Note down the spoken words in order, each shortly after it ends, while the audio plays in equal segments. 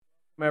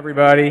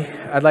Everybody,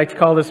 I'd like to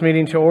call this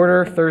meeting to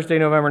order. Thursday,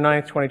 November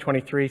 9th,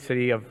 2023,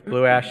 City of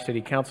Blue Ash City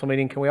Council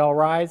meeting. Can we all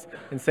rise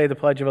and say the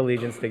Pledge of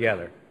Allegiance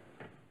together?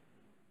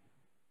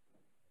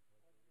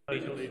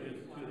 Pledge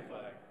allegiance to the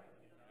flag,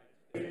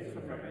 States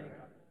of America,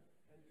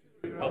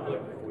 the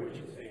republic for which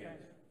it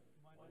stands,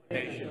 one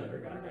nation under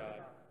God,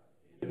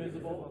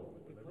 indivisible,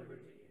 with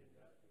liberty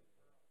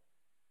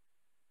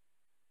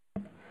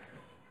and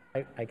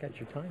justice. I got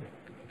your timing.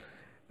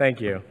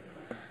 Thank you.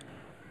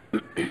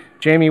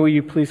 Jamie, will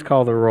you please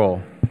call the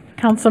roll?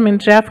 Councilman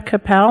Jeff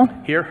Capel.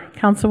 Here.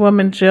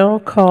 Councilwoman Jill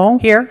Cole.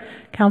 Here.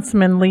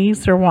 Councilman Lee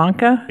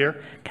Zerwanka.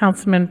 Here.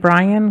 Councilman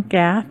Brian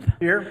Gath.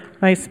 Here.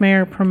 Vice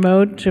Mayor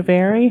Pramod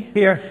Javeri.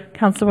 Here.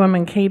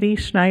 Councilwoman Katie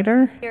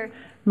Schneider. Here.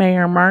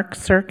 Mayor Mark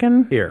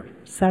Serkin. Here.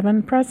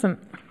 7 present.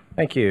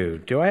 Thank you.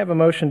 Do I have a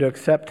motion to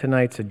accept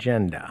tonight's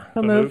agenda?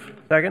 So moved.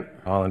 Second.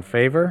 All in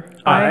favor?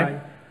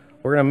 Aye.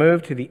 We're going to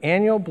move to the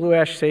annual Blue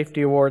Ash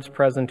Safety Awards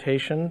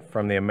presentation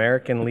from the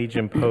American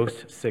Legion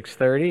Post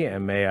 630,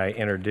 and may I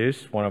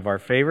introduce one of our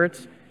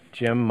favorites,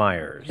 Jim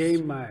Myers.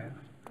 Jim Myers.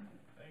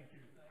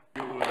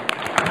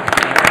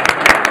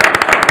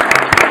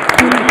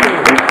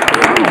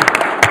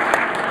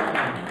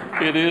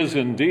 It is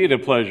indeed a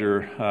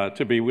pleasure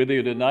to be with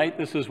you tonight.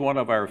 This is one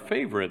of our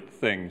favorite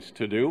things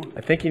to do.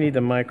 I think you need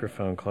the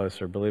microphone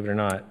closer, believe it or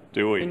not.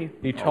 Do we?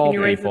 You tall Can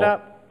you raise people. it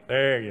up?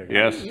 There you go.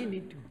 Yes.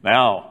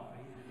 Now,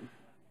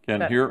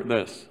 can hear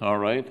this, all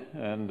right?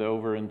 And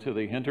over into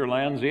the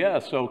hinterlands,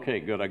 yes, okay,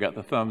 good, I got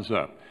the thumbs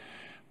up.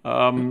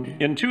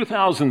 In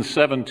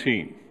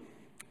 2017,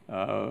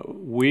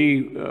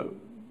 we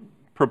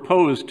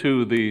proposed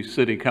to the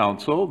City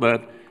Council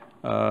that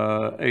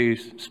a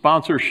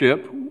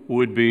sponsorship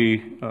would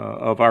be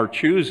of our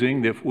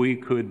choosing if we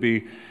could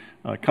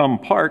become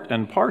part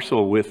and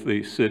parcel with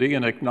the city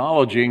in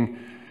acknowledging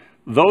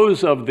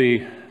those of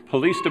the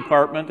police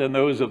department and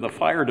those of the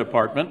fire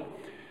department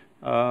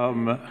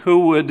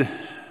who would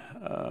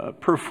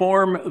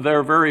perform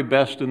their very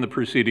best in the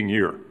preceding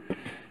year.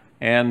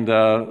 And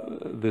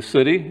the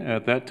city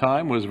at that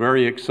time was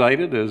very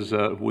excited as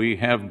we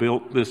have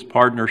built this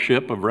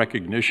partnership of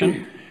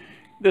recognition.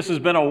 This has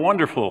been a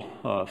wonderful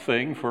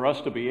thing for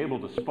us to be able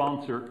to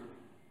sponsor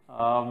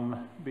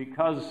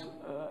because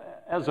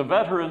as a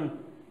veteran,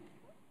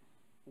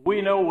 we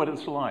know what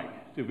it's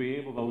like to be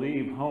able to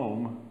leave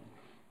home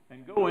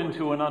and go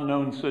into an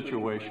unknown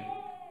situation.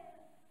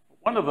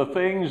 One of the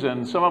things,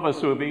 and some of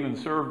us who have even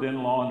served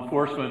in law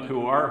enforcement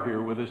who are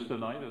here with us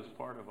tonight as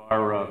part of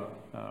our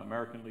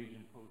American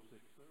Legion Post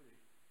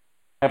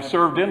 630, have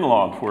served in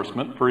law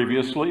enforcement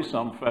previously,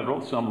 some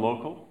federal, some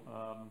local.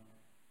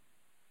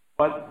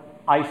 But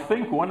I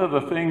think one of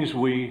the things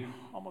we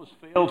almost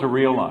fail to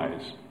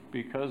realize,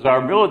 because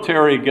our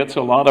military gets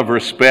a lot of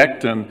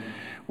respect and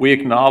we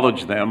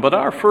acknowledge them, but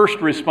our first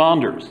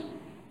responders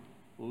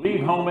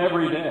leave home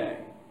every day,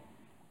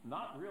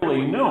 not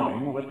really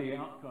knowing what the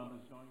outcome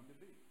is going to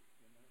be.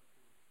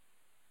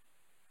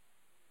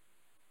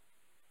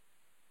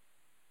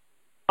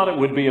 I thought it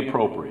would be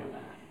appropriate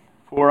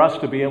for us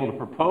to be able to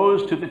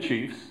propose to the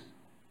chiefs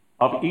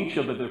of each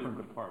of the different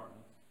departments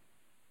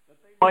that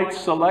they might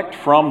select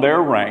from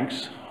their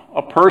ranks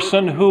a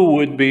person who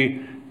would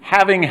be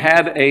having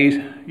had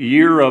a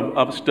year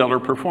of stellar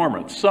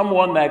performance,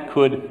 someone that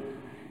could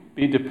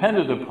be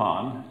depended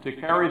upon to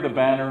carry the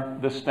banner,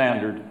 the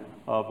standard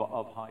of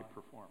high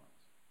performance.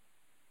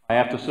 I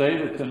have to say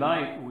that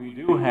tonight we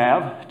do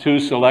have 2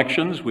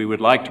 selections. We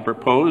would like to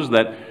propose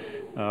that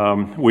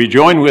we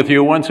join with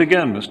you once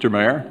again, Mr.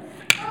 Mayor,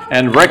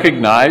 and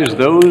recognize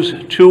those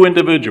 2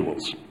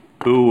 individuals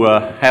who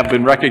have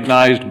been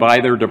recognized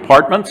by their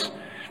departments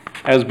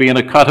as being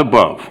a cut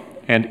above.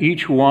 And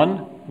each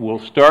one will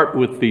start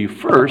with the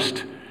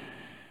first.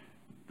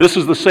 This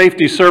is the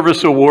Safety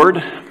Service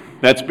Award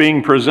that's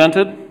being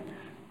presented.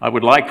 I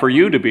would like for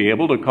you to be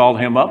able to call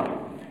him up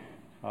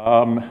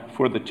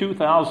for the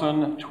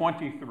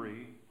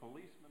 2023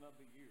 Policeman of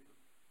the Year.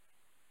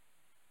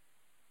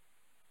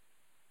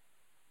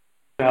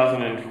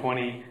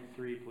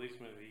 2023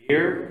 Policeman of the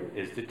Year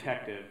is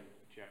Detective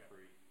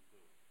Jeffrey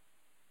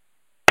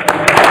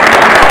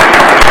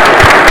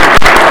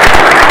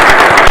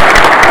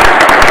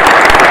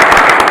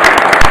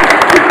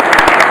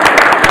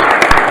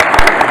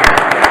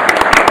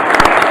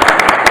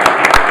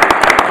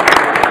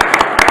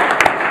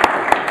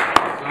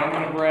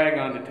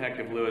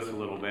Detective Lewis a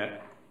little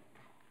bit.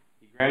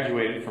 He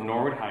graduated from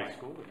Norwood High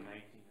School in 1997.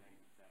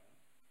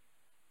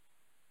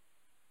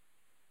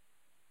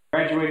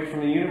 Graduated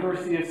from the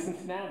University of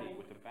Cincinnati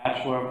with a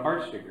Bachelor of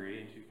Arts degree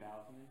in 2002.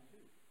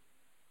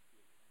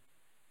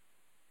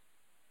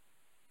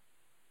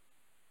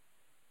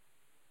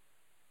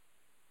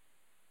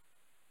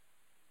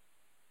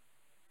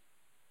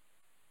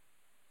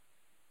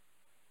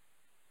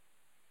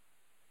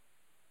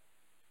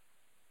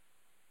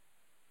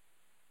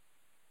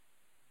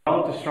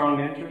 Developed a strong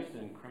interest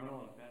in criminal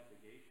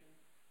investigation.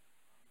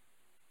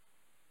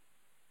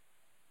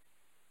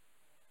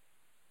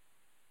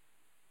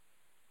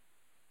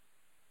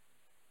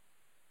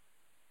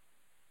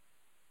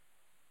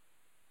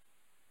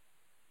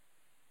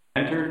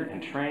 mentored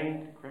and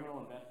trained criminal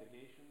investigations.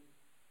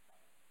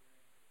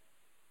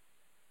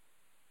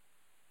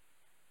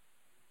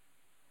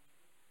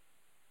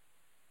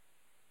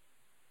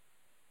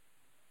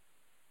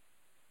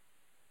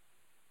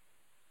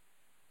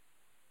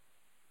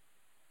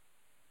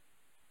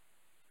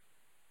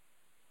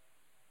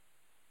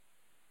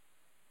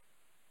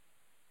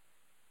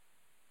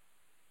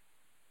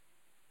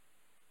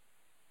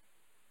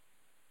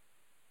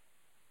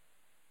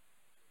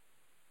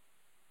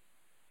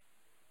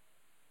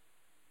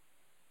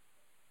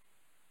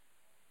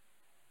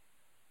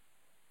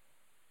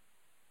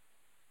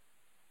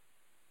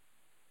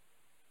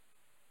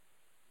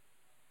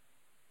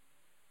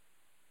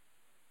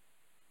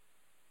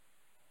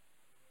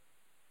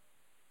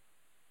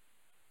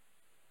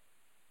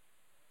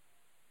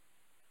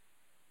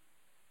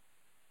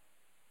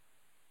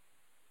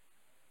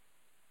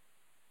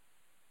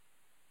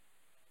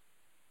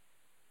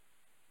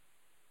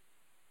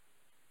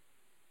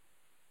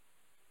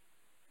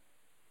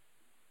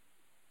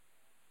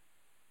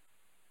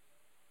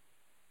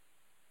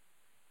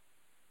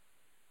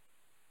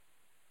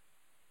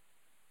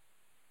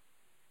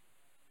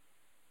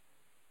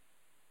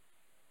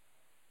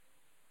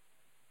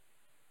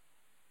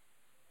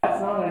 That's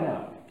not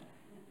enough.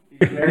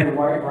 He's married to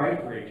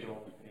wife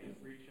Rachel. He has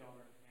 3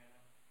 children,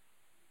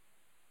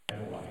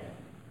 Hannah and a wife.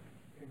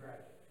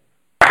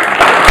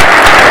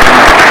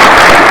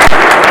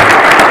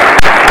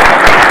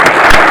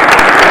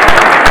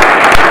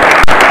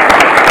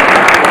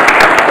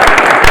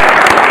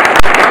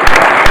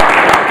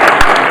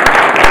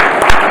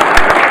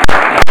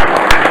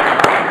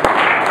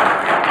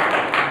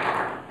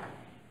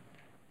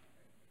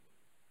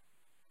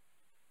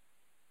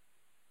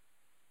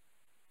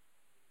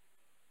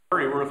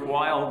 Very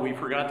worthwhile. We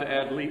forgot to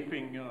add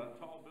leaping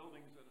tall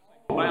buildings at a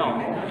single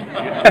bound.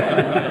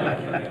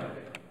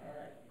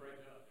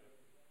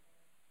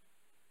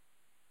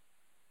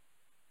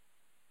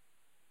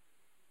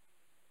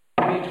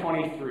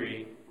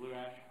 2023 Blue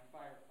Ash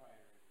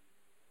Firefighter.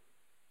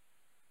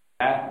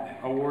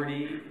 That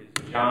awardee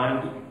is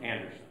John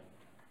Anderson.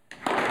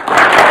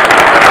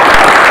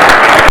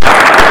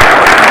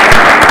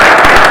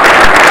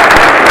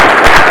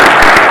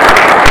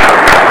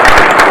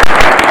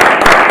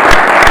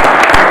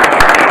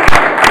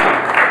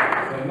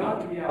 So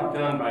not to be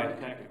outdone by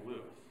Detective Lewis.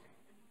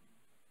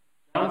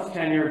 John's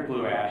tenure at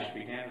Blue Ash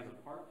began as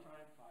a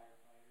part-time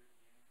firefighter.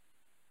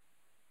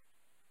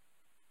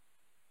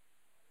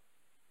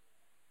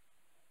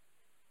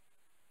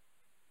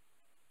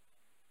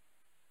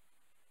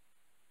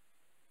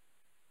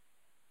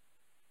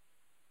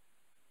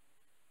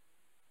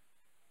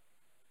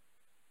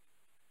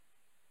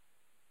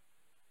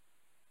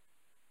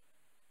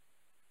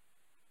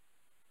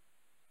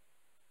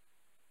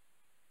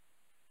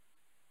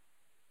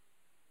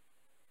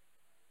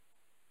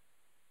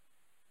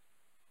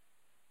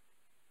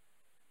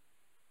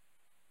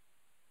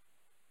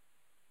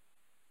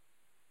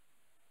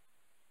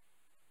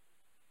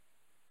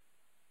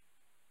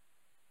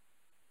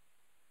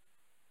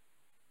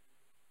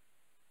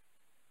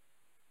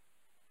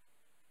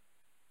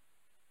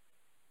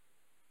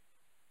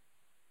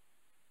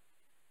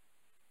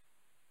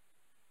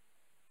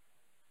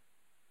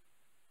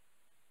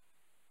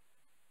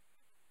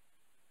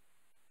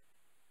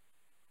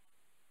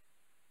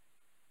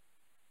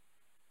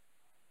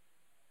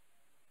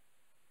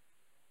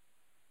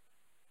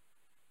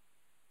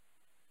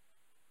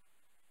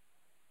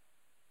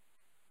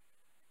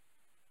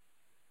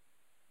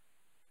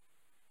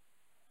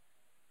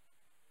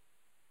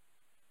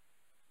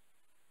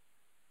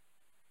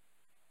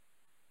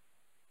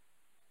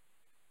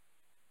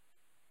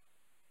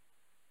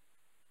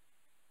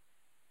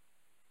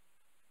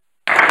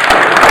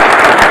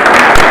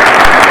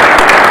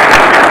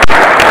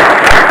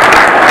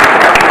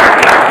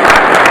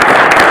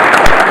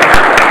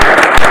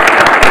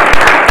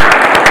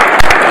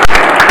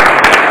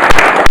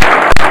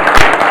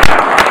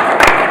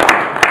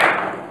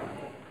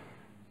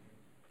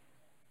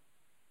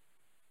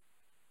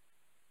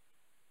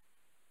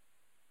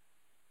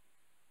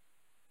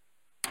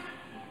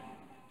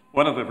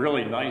 One of the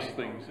really nice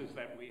things is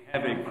that we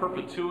have a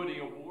perpetuity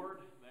award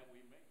that we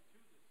make to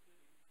the city.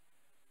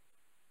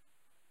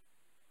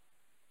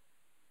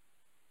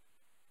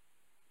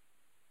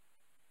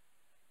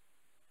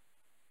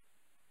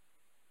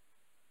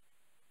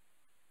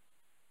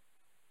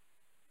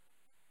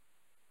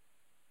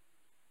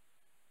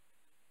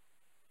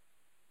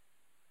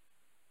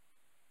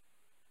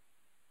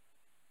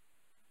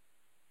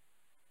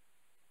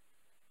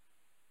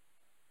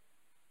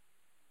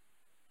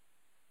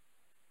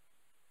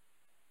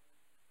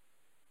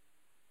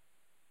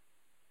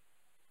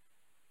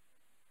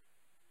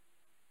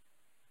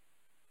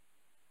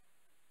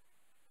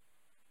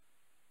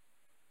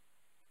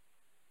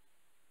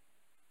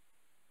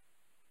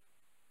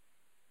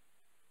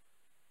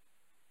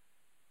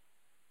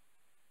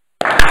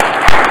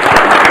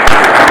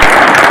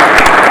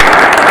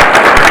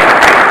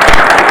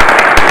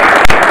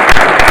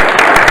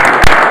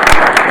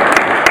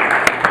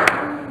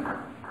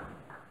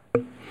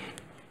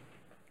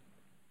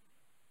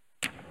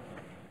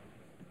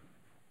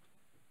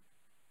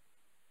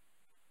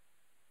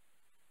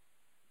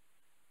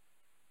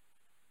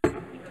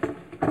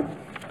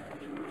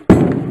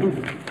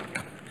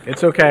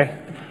 It's okay.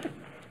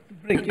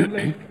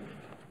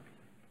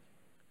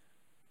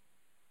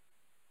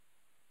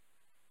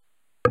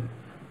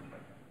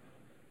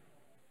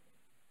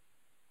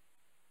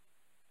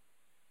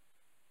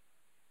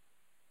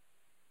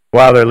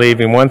 While they're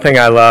leaving, one thing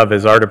I love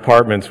is our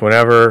departments,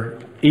 whenever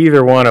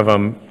either one of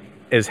them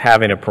is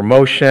having a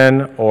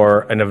promotion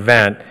or an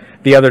event,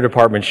 the other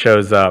department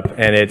shows up,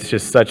 and it's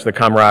just such, the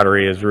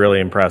camaraderie is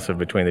really impressive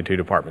between the two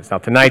departments. Now,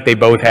 tonight, they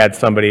both had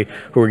somebody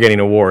who were getting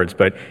awards,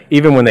 but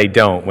even when they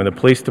don't, when the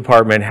police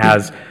department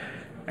has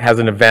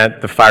an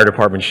event, the fire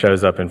department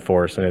shows up in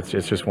force, and it's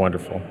just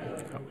wonderful.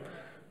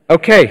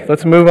 Okay,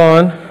 let's move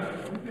on.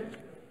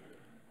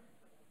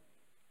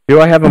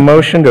 Do I have a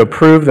motion to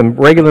approve the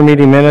regular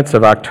meeting minutes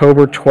of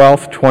October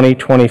 12th,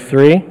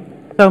 2023?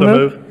 So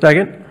moved.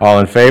 Second. All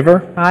in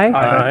favor?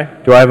 Aye.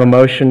 Do I have a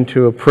motion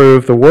to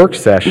approve the work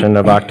session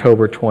of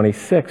October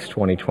 26th,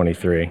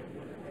 2023?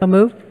 So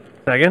moved.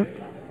 Second.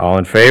 All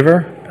in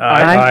favor?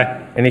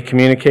 Aye. Any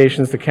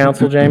communications to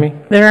council, Jamie?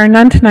 There are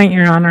none tonight,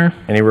 Your Honor.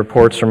 Any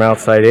reports from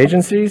outside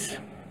agencies?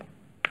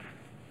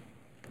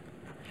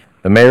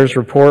 The mayor's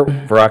report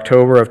for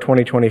October of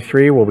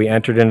 2023 will be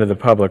entered into the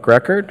public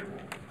record.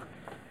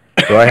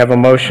 Do I have a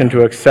motion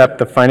to accept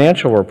the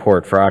financial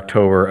report for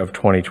October of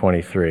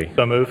 2023?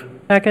 So move.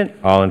 Second.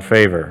 All in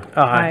favor?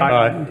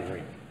 Aye.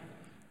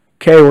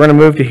 Okay, we're going to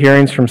move to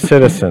hearings from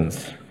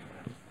citizens.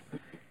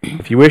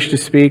 If you wish to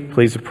speak,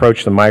 please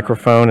approach the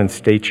microphone and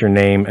state your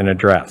name and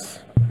address.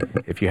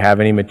 If you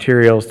have any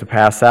materials to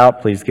pass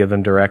out, please give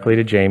them directly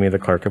to Jamie, the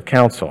Clerk of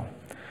Council.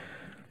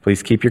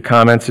 Please keep your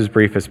comments as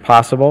brief as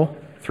possible,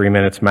 3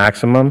 minutes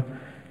maximum.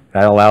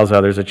 That allows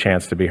others a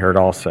chance to be heard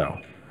also.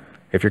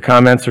 If your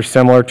comments are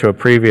similar to a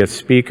previous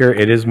speaker,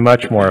 it is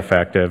much more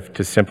effective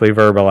to simply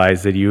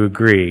verbalize that you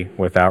agree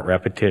without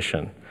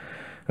repetition.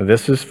 Now,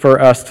 this is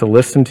for us to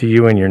listen to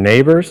you and your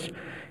neighbors.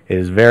 It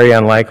is very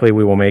unlikely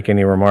we will make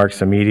any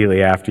remarks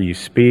immediately after you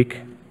speak.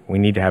 We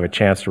need to have a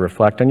chance to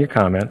reflect on your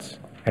comments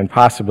and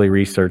possibly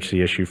research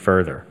the issue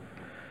further.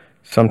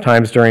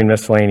 Sometimes during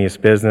miscellaneous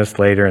business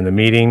later in the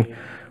meeting,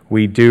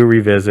 we do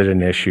revisit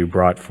an issue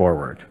brought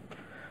forward.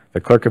 The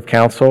Clerk of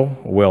Council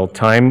will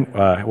time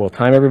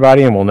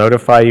everybody and will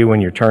notify you when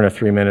your turn of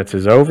 3 minutes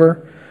is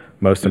over.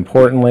 Most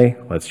importantly,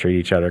 let's treat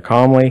each other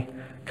calmly,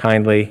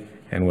 kindly,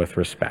 and with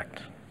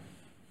respect.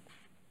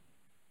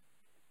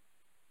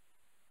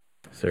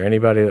 Is there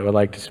anybody that would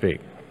like to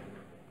speak?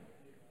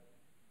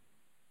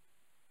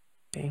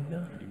 You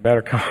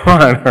better come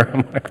on. Or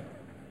I'm like...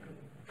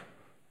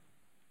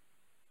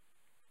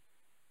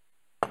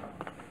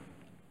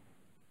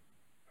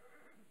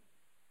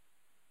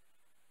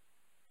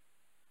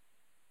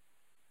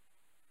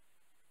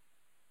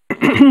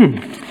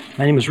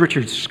 My name is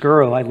Richard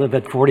Scurro. I live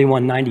at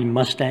 4190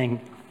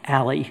 Mustang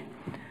Alley.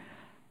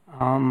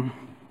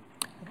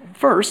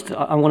 First,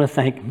 I want to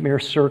thank Mayor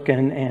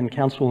Serkin and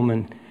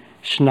Councilwoman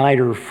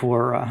Schneider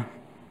for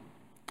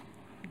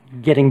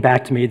getting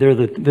back to me. They're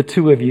the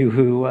two of you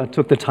who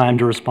took the time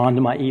to respond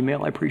to my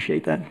email. I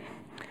appreciate that.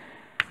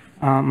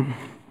 I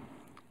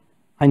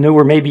know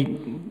we're maybe,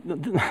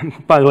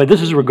 by the way,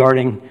 this is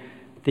regarding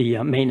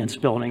the maintenance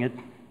building at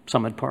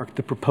Summit Park,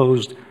 the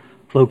proposed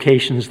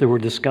locations that were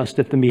discussed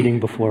at the meeting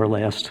before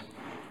last.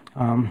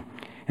 And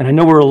I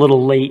know we're a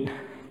little late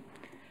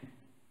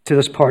to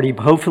this party,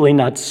 but hopefully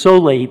not so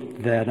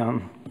late that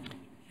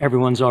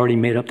everyone's already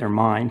made up their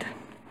mind.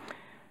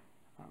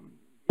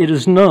 It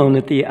is known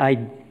that the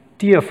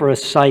idea for a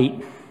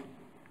site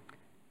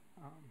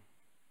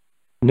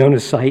known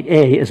as Site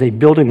A as a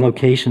building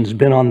location has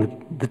been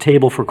on the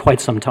table for quite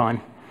some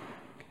time.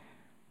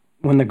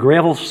 When the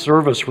gravel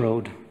service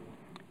road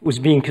was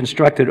being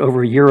constructed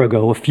over a year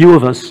ago, a few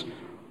of us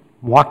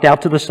walked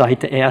out to the site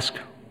to ask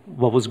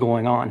what was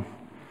going on.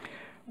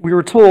 We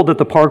were told that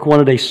the park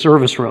wanted a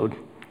service road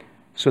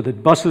so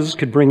that buses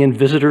could bring in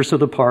visitors to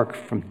the park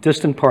from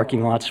distant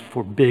parking lots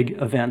for big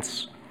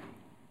events.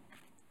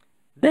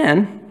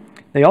 Then,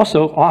 they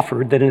also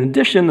offered that in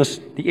addition,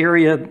 the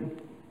area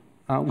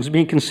was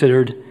being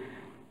considered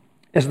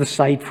as the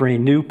site for a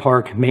new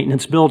park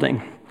maintenance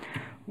building.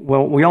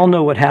 Well, we all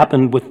know what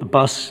happened with the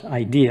bus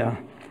idea,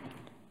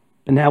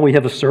 and now we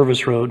have a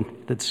service road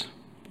that's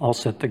all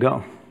set to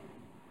go.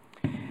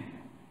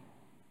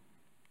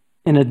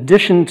 In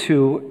addition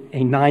to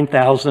a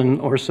 9,000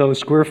 or so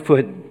square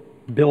foot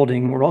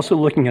building, we're also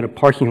looking at a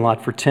parking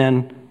lot for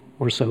 10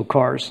 or so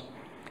cars.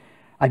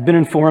 I've been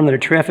informed that a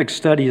traffic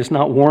study is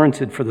not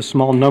warranted for the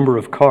small number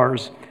of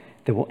cars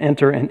that will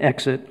enter and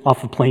exit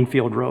off of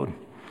Plainfield Road.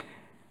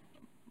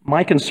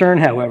 My concern,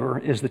 however,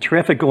 is the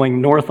traffic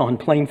going north on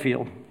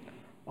Plainfield,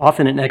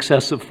 often in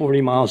excess of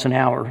 40 miles an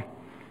hour,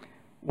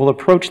 will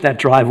approach that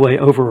driveway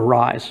over a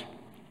rise.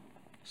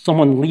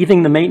 Someone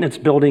leaving the maintenance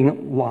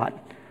building lot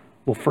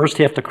will first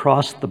have to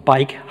cross the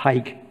bike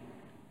hike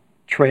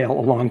trail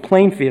along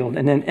Plainfield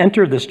and then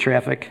enter this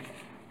traffic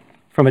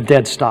from a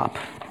dead stop.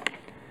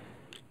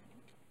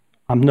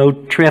 I'm no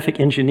traffic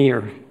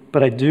engineer,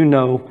 but I do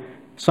know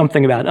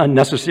something about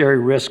unnecessary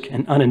risk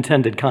and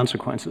unintended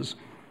consequences.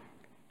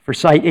 For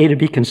Site A to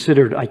be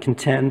considered, I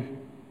contend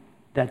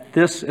that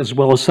this, as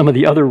well as some of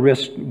the other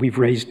risks we've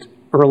raised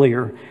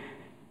earlier,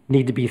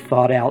 need to be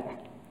thought out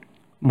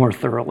more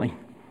thoroughly.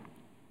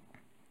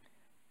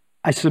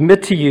 I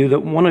submit to you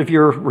that one of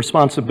your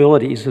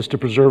responsibilities is to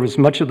preserve as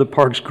much of the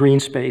park's green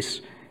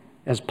space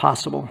as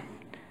possible.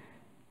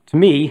 To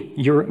me,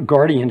 your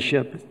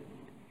guardianship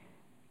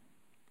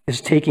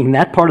is taking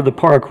that part of the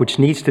park which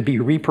needs to be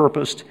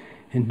repurposed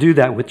and do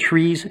that with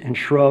trees and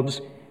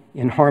shrubs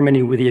in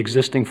harmony with the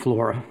existing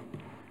flora,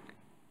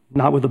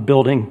 not with a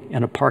building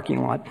and a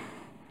parking lot.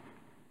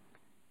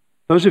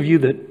 Those of you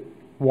that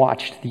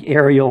watched the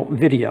aerial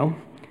video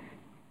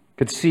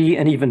could see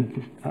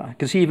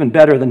even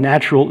better the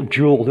natural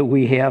jewel that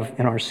we have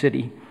in our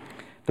city.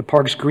 The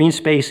park's green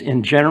space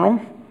in general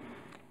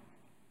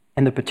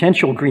and the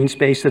potential green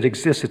space that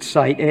exists at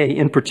Site A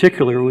in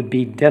particular would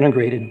be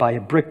denigrated by a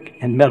brick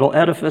and metal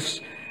edifice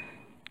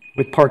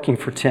with parking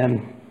for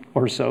 10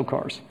 or so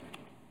cars.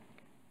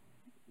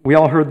 We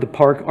all heard the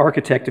park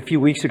architect a few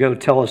weeks ago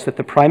tell us that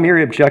the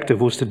primary objective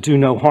was to do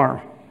no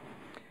harm.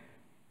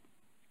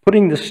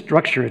 Putting this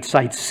structure at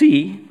Site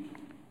C,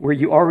 where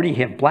you already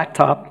have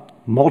blacktop,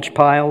 mulch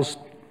piles,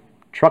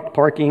 truck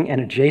parking, and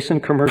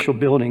adjacent commercial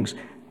buildings,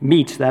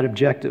 meets that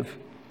objective.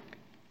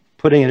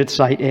 Putting it at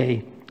Site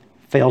A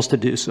fails to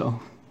do so.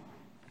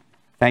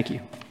 Thank you.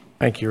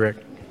 Thank you, Rick.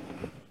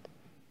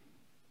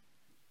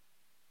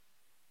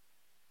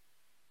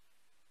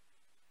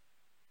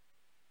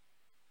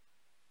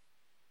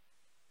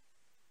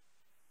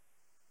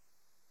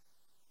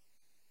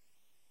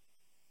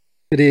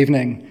 Good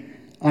evening.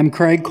 I'm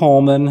Craig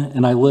Coleman,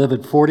 and I live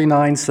at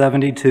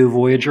 4972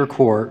 Voyager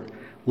Court,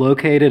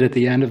 located at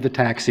the end of the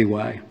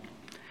taxiway.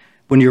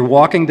 When you're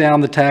walking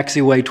down the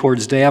taxiway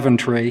towards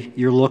Daventry,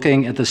 you're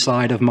looking at the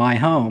side of my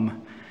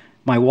home.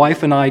 My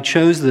wife and I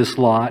chose this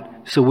lot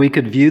so we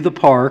could view the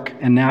park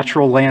and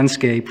natural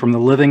landscape from the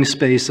living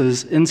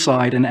spaces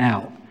inside and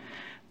out.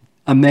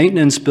 A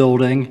maintenance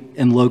building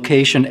in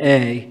location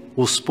A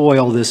will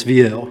spoil this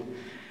view.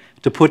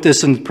 To put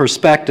this in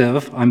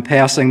perspective, I'm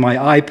passing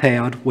my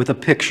iPad with a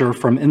picture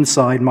from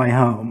inside my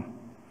home.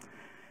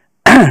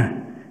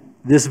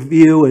 This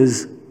view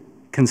is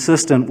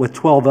consistent with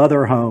 12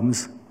 other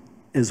homes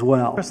as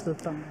well.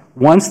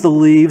 Once the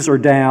leaves are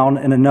down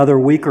in another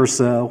week or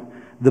so,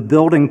 the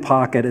building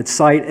pocket at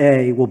Site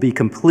A will be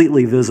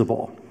completely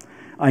visible.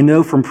 I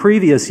know from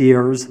previous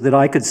years that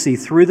I could see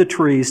through the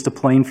trees to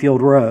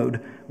Plainfield Road,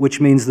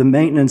 which means the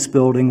maintenance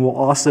building will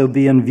also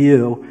be in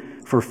view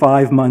for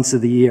 5 months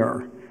of the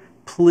year.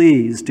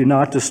 Please do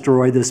not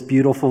destroy this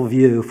beautiful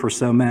view for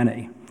so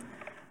many.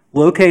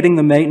 Locating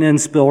the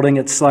maintenance building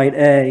at Site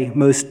A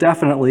most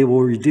definitely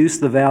will reduce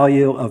the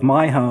value of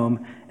my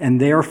home and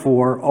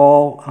therefore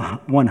all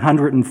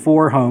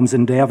 104 homes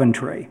in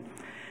Daventry.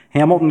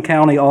 Hamilton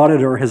County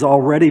Auditor has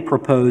already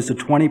proposed a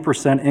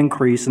 20%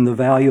 increase in the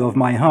value of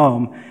my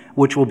home,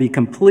 which will be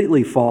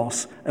completely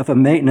false if a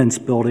maintenance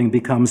building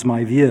becomes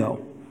my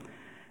view.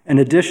 In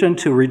addition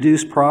to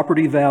reduced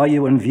property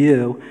value and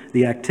view,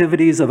 the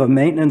activities of a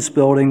maintenance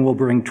building will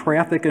bring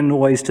traffic and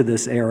noise to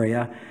this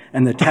area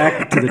and to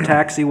the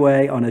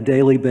taxiway on a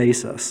daily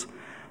basis.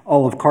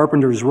 All of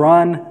Carpenter's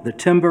Run, the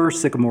Timber,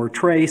 Sycamore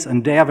Trace,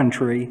 and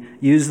Daventry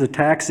use the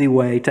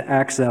taxiway to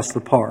access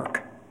the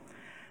park.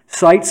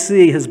 Site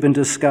C has been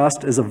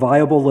discussed as a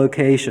viable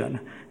location.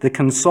 The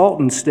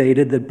consultant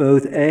stated that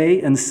both A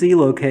and C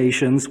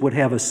locations would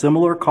have a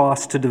similar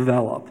cost to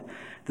develop.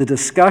 The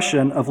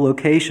discussion of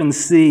location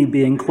C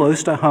being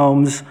close to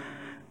homes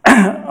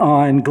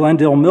on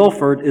Glendale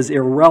Milford is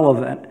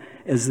irrelevant,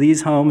 as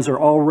these homes are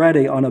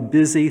already on a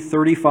busy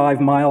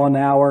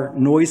 35-mile-an-hour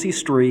noisy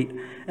street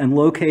and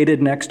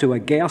located next to a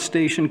gas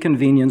station,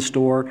 convenience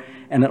store,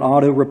 and an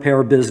auto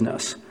repair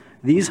business.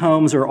 These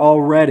homes are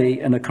already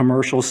in a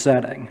commercial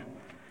setting.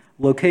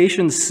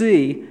 Location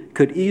C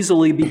could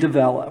easily be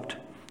developed.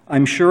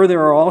 I'm sure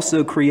there are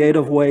also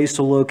creative ways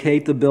to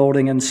locate the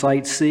building in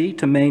Site C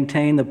to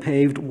maintain the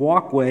paved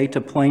walkway to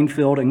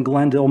Plainfield and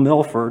Glendale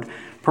Milford,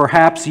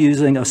 perhaps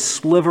using a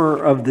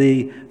sliver of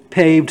the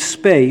paved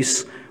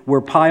space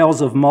where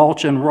piles of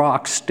mulch and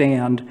rocks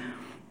stand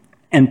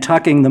and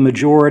tucking the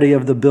majority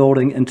of the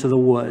building into the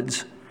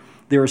woods.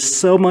 There is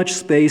so much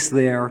space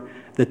there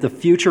that the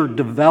future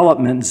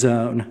development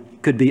zone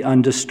could be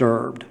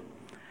undisturbed.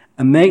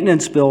 A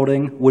maintenance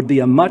building would be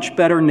a much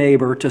better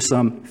neighbor to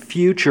some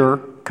future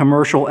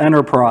commercial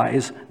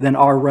enterprise than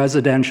our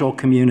residential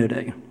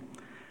community.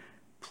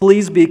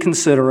 Please be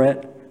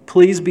considerate,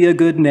 please be a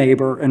good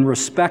neighbor and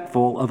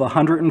respectful of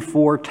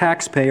 104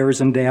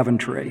 taxpayers in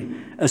Daventry,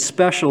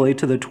 especially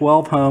to the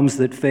 12 homes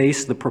that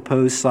face the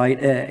proposed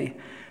Site A.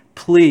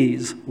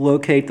 Please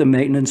locate the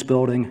maintenance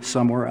building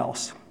somewhere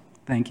else.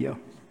 Thank you.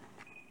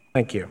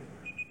 Thank you.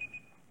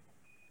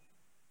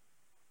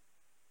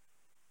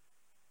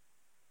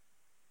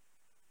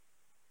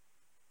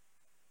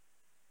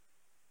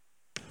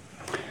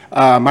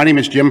 My name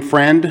is Jim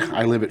Friend.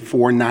 I live at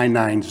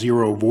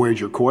 4990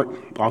 Voyager Court,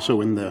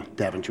 also in the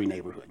Daventry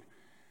neighborhood.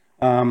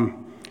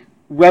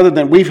 rather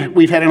than,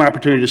 we've had an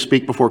opportunity to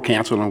speak before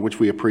council, on which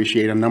we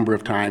appreciate a number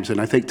of times,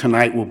 and I think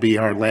tonight will be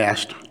our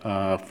last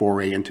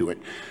foray into it.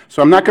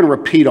 So I'm not going to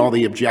repeat all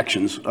the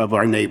objections of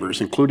our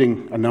neighbors,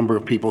 including a number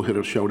of people who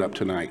have showed up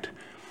tonight.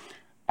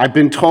 I've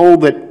been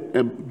told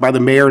that by the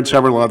mayor and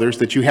several others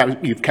that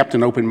you've kept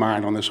an open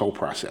mind on this whole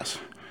process.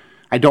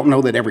 I don't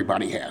know that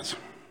everybody has.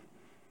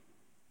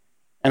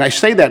 And I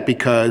say that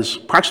because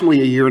approximately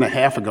a year and a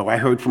half ago, I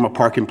heard from a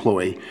park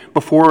employee,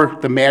 before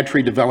the Mad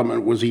Tree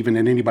development was even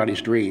in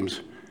anybody's dreams,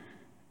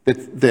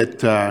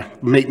 that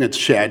maintenance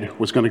shed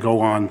was going to go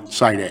on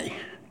Site A.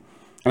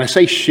 And I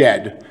say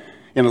shed,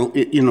 not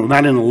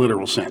in a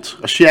literal sense.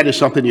 A shed is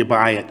something you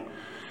buy at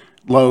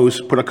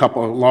Lowe's, put a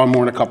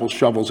lawnmower and a couple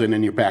shovels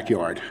in your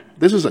backyard.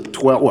 This is a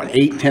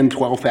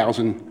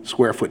 12,000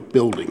 square foot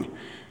building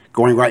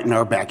going right in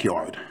our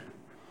backyard.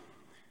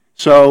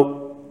 So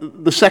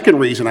the second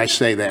reason I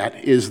say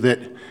that is that,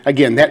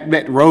 again,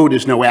 that road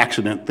is no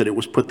accident that it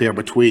was put there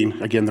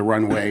between, again, the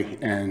runway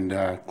and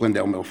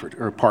Glendale Milford,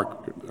 or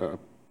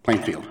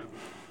Plainfield.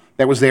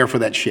 That was there for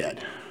that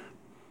shed.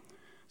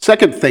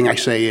 Second thing I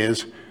say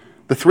is,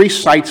 the 3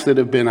 sites that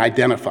have been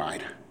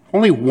identified,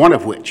 only one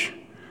of which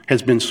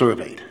has been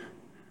surveyed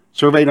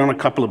on a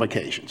couple of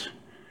occasions.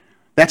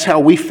 That's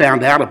how we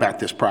found out about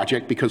this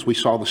project, because we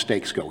saw the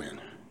stakes go in.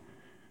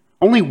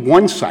 Only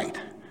one site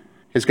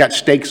has got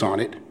stakes on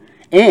it,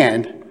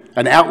 and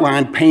an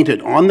outline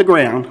painted on the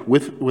ground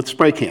with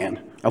spray can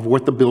of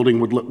what the building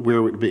would look, where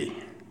it would be.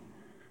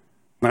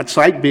 Not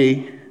Site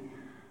B,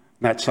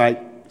 not Site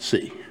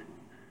C.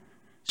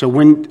 So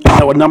when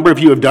a number of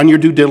you have done your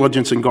due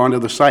diligence and gone to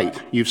the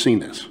site, you've seen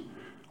this.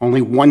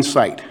 Only one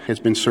site has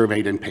been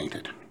surveyed and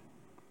painted.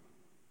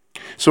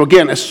 So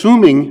again,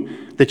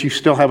 assuming that you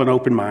still have an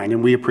open mind,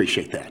 and we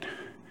appreciate that,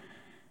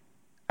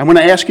 I'm going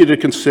to ask you to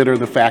consider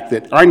the fact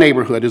that our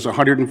neighborhood is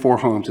 104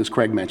 homes, as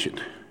Craig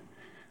mentioned.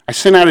 I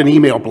sent out an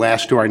email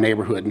blast to our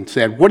neighborhood and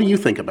said, what do you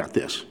think about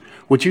this?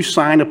 Would you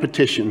sign a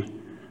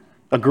petition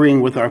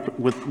agreeing with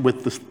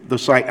the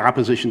site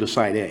opposition to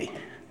Site A?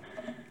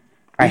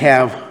 I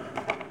have,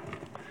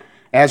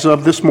 as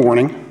of this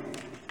morning,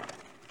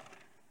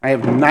 I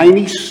have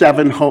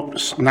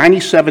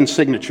 97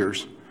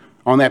 signatures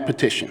on that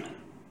petition,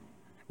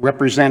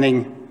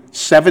 representing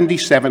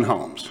 77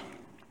 homes.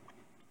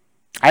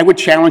 I would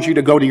challenge you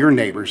to go to your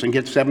neighbors and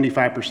get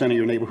 75% of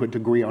your neighborhood to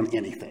agree on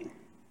anything.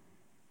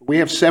 We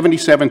have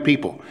 77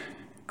 people.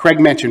 Craig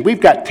mentioned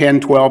we've got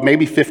 10, 12,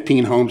 maybe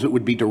 15 homes that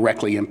would be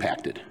directly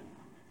impacted.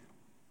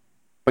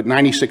 But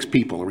 96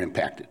 people are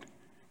impacted,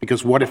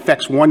 because what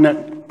affects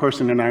one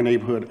person in our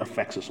neighborhood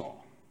affects us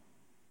all.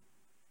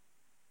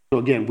 So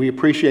again, we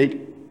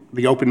appreciate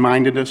the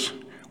open-mindedness.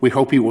 We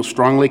hope you will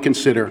strongly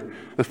consider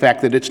the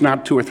fact that it's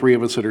not 2 or 3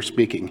 of us that are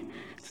speaking.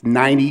 It's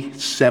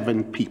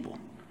 97 people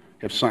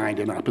have signed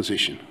in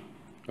opposition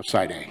of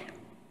Site A.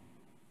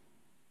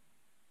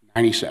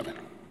 97.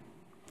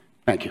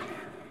 Thank you.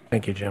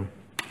 Thank you, Jim.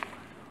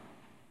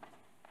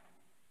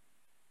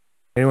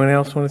 Anyone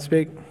else want to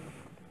speak?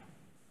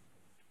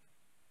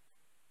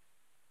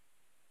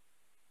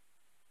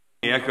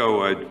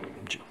 Echo.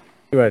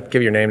 Go ahead.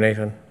 Give your name,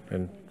 Nathan,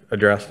 and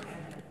address.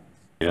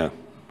 Yeah,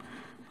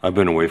 I've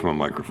been away from a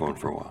microphone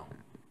for a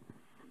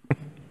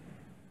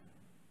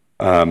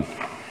while.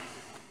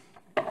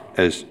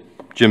 As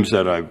Jim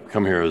said, I've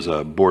come here as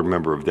a board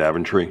member of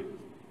Daventry.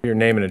 Your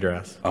name and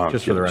address,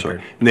 just for the record.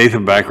 Sorry.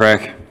 Nathan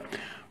Backrack,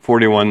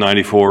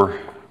 4194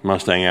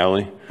 Mustang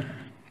Alley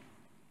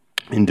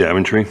in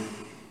Daventry.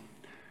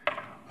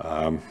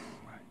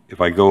 If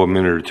I go a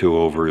minute or two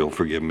over, you'll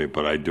forgive me,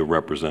 but I do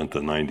represent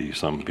the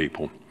 90-some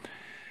people.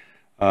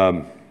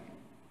 I've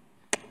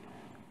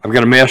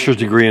got a master's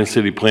degree in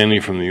city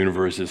planning from the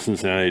University of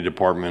Cincinnati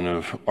Department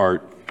of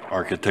Art,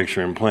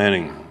 Architecture, and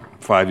Planning.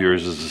 5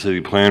 years as a city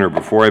planner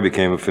before I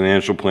became a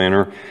financial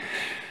planner,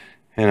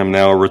 and I'm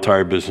now a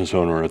retired business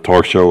owner, a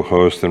talk show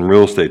host, and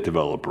real estate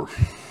developer.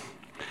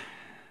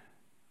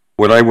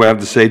 What I have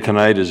to say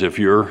tonight is, if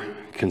you're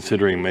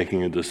considering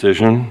making a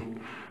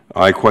decision,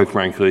 I, quite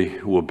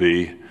frankly, will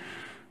be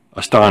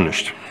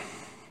astonished.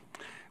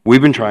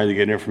 We've been trying to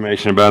get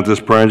information about this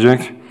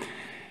project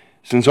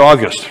since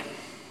August,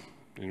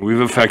 and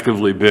we've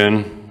effectively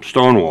been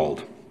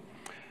stonewalled.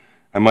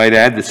 I might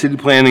add that City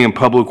Planning and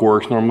Public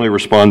Works normally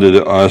responded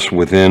to us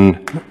within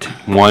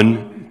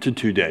 1 to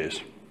 2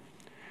 days.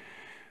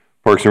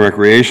 Parks and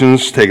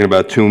Recreation's taken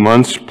about 2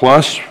 months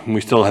plus, and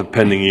we still have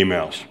pending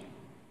emails.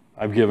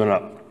 I've given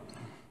up.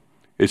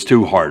 It's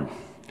too hard.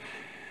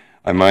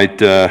 I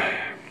might,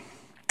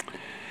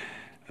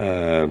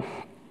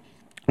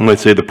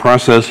 let's say the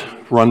process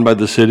run by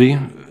the city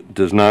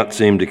does not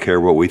seem to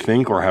care what we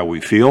think or how we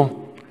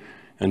feel,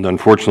 and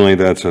unfortunately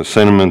that's a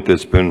sentiment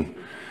that's been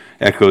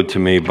echoed to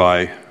me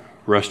by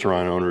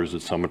restaurant owners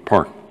at Summit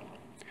Park.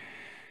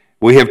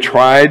 We have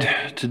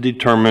tried to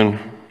determine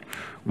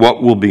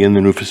what will be in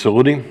the new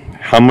facility,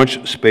 how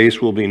much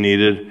space will be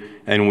needed,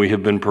 and we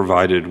have been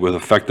provided with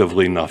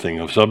effectively nothing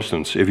of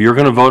substance. If you're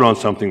going to vote on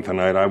something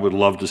tonight, I would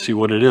love to see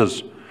what it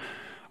is.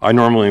 I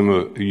normally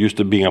am used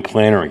to being a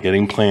planner and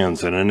getting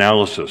plans and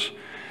analysis.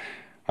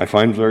 I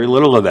find very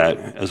little of that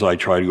as I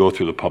try to go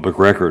through the public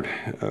record.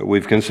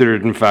 We've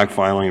considered, in fact,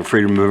 filing a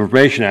Freedom of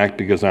Information Act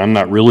because I'm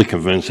not really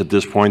convinced at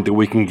this point that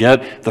we can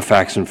get the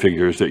facts and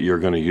figures that you're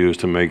going to use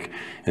to make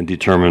and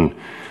determine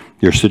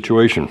your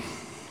situation.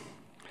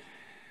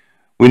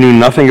 We knew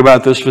nothing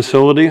about this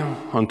facility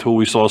until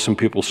we saw some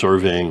people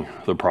surveying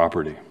the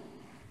property.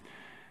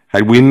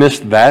 Had we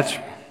missed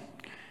that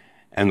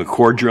and the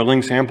core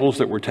drilling samples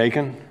that were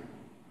taken,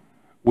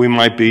 we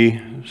might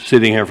be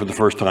sitting here for the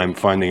first time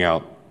finding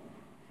out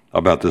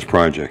about this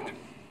project.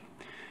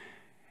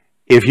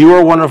 If you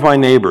are one of my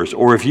neighbors,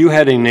 or if you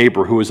had a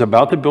neighbor who was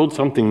about to build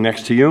something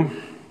next to you,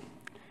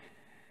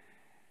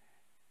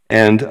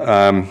 and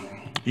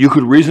you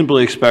could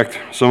reasonably expect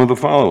some of the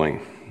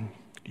following.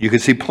 You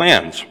could see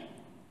plans.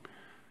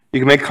 You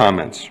can make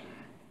comments.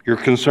 Your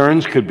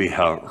concerns could be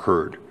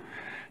heard.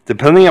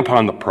 Depending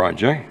upon the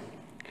project,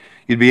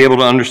 you'd be able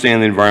to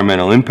understand the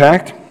environmental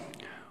impact,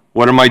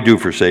 what it might do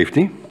for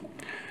safety,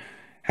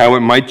 how it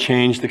might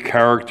change the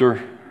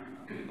character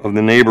of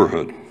the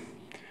neighborhood.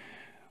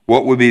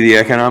 What would be the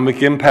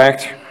economic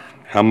impact?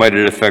 How might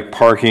it affect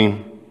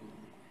parking?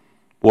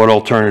 What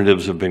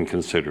alternatives have been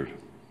considered?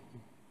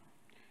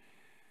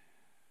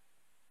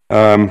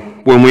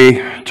 When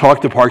we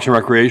talked to Parks and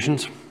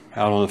Recreations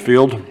out on the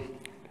field,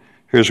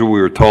 here's what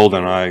we were told,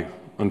 and I,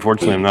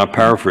 unfortunately, am not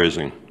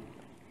paraphrasing,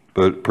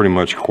 but pretty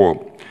much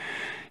quote.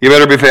 You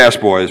better be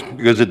fast, boys,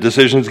 because the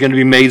decision is going to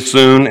be made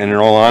soon, and in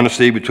all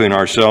honesty, between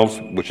ourselves,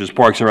 which is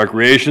Parks and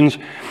Recreations,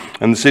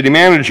 and the city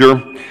manager,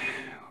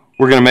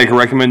 we're going to make a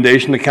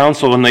recommendation to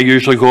council, and they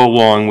usually go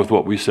along with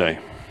what we say.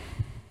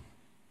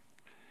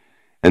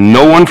 And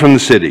no one from the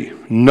city,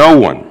 no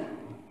one,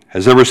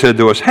 has ever said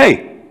to us,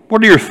 hey,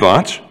 what are your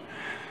thoughts?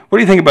 What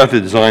do you think about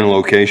the design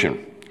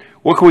location?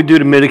 What can we do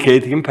to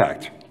mitigate the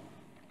impact?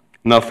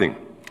 Nothing.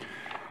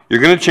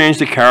 You're going to change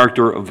the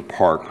character of the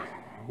park,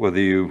 whether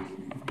you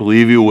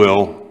believe you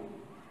will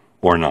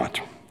or not.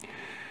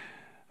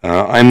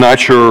 I'm not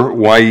sure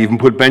why you even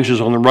put benches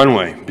on the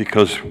runway,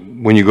 because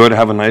when you go to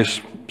have a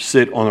nice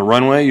sit on the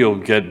runway, you'll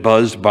get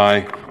buzzed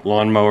by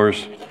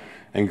lawnmowers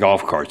and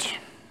golf carts.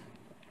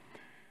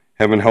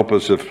 Heaven help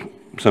us if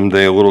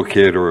someday a little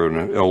kid or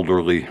an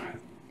elderly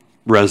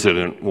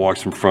resident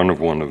walks in front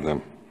of one of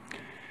them.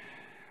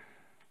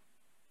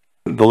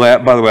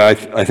 By the way,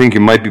 I think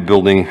you might be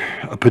building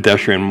a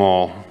pedestrian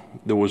mall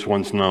that was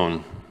once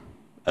known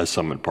as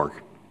Summit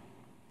Park.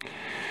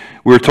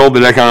 We were told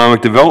that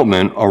economic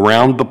development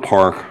around the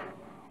park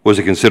was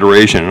a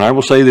consideration, and I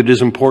will say that it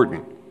is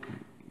important,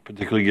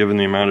 particularly given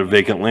the amount of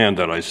vacant land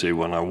that I see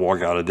when I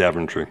walk out of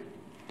Daventry.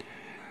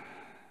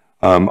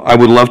 I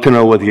would love to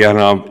know what the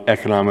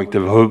Economic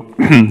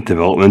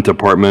Development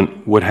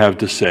Department would have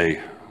to say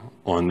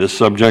on this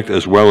subject,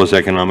 as well as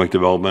economic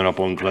development up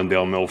on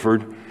Glendale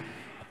Milford.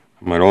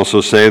 I might also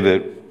say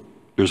that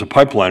there's a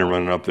pipeline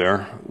running up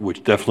there,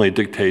 which definitely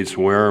dictates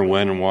where,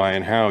 when, and why,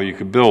 and how you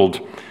could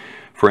build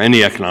for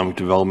any economic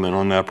development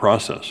on that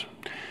process.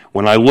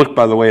 When I look,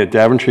 by the way, at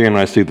Daventry and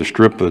I see the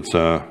strip that's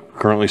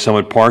currently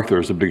Summit Park,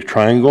 there's a big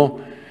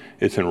triangle.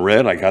 It's in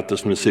red. I got this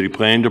from the city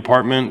planning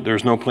department.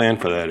 There's no plan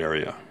for that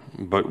area,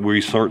 but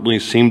we certainly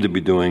seem to be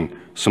doing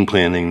some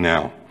planning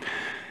now.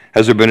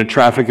 Has there been a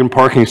traffic and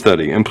parking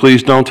study? And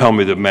please don't tell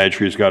me that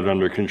Madtree's got it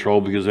under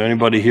control, because if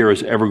anybody here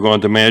has ever gone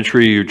to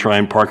Madtree, you try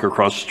and park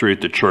across the street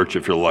at the church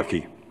if you're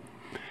lucky.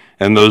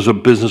 And those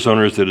business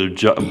owners that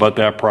abut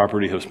that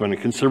property have spent a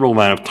considerable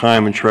amount of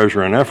time and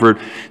treasure and effort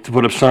to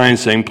put up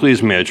signs saying, please,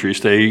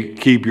 Madtree,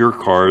 keep your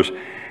cars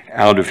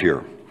out of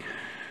here.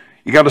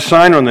 You got a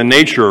sign on the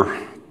nature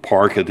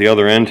park at the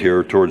other end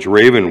here towards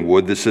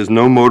Ravenwood that says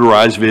no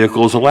motorized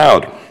vehicles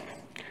allowed.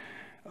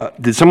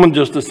 Did someone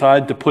just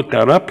decide to put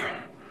that up?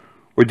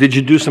 Or did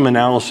you do some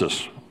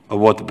analysis of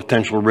what the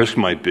potential risk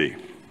might be?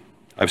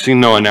 I've seen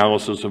no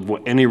analysis of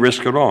any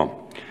risk at all.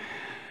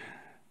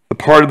 The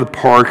part of the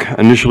park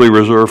initially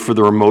reserved for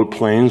the remote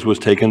planes was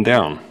taken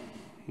down,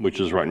 which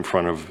is right in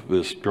front of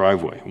this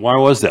driveway. Why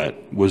was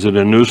that? Was it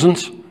a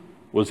nuisance?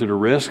 Was it a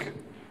risk?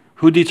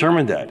 Who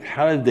determined that?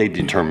 How did they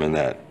determine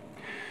that?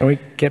 Can we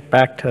get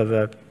back to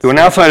the... To an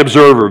outside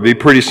observer, it'd be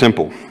pretty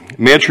simple.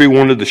 Madtree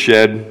wanted the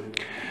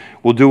shed.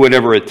 We'll do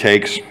whatever it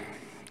takes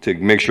to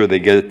make sure they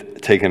get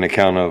it taken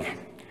account of.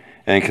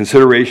 And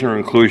consideration or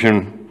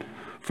inclusion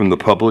from the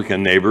public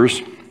and neighbors,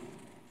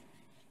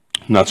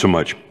 not so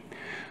much.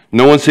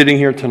 No one sitting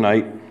here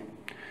tonight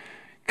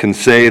can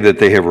say that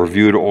they have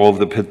reviewed all of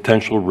the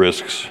potential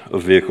risks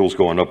of vehicles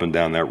going up and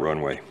down that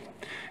runway.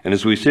 And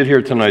as we sit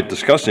here tonight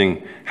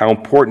discussing how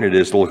important it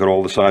is to look at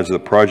all the sides of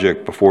the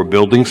project before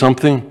building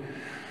something,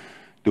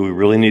 do we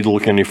really need to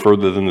look any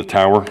further than the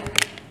tower?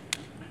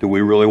 Do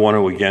we really want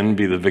to again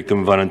be the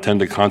victim of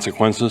unintended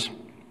consequences?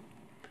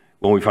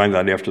 When we find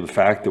out after the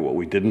fact that what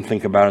we didn't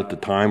think about at the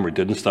time or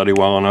didn't study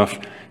well enough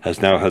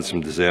has now had some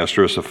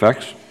disastrous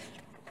effects?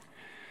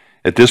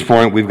 At this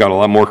point, we've got a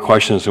lot more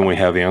questions than we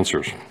have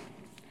answers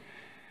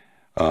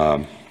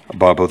about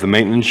both the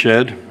maintenance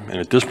shed and,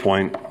 at this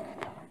point,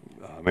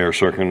 Mayor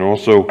Serkin,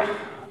 also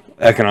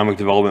economic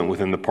development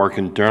within the park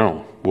in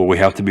general. Will we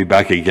have to be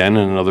back again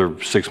in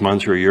another 6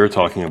 months or a year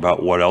talking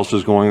about what else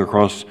is going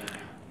across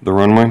the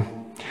runway?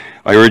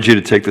 I urge you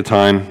to take the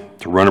time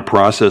to run a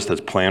process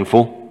that's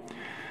planful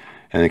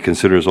and it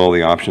considers all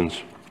the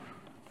options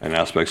and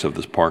aspects of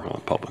this park on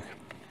the public.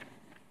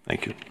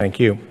 Thank you. Thank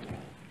you.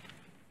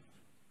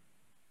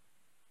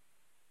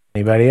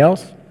 Anybody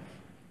else?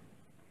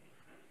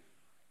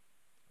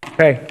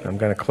 Okay, I'm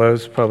going to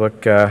close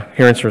public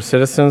hearings for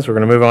citizens. We're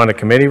going to move on to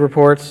committee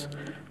reports.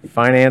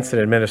 Finance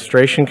and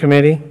Administration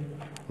Committee.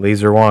 Lee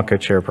Zerwanka,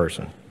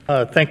 chairperson.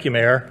 Thank you,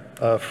 Mayor.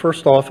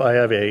 First off, I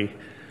have a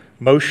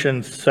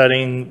motion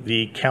setting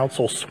the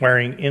council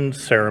swearing-in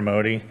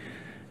ceremony.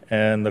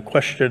 And the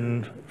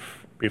question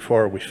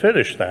before we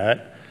finish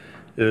that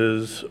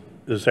is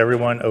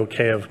everyone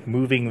okay of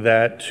moving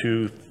that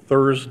to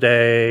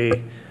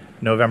Thursday,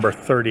 November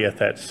 30th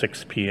at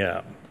 6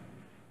 p.m.?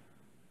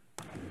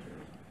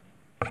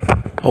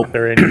 Are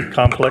there any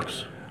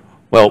conflicts?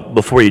 Well,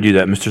 before you do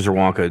that, Mr.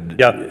 Zerwanka,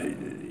 Yeah.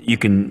 you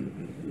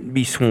can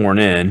be sworn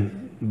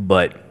in,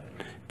 but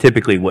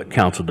typically what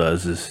council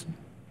does is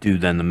do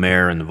then the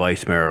mayor and the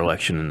vice mayor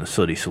election and the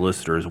city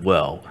solicitor as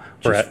well,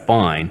 which Correct. is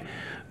fine,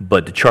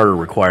 but the charter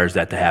requires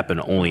that to happen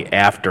only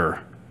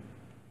after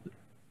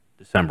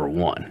December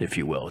 1, if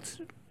you will. It's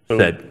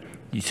said,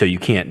 so you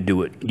can't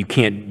do it, you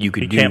can't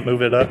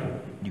Move it up?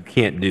 You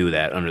can't do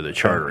that under the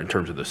charter in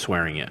terms of the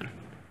swearing in.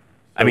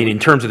 I mean, in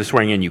terms of the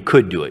swearing in, you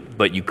could do it,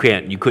 but you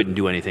couldn't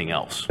do anything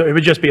else. So it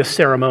would just be a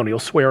ceremonial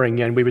swearing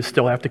in. We would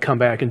still have to come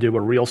back and do a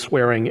real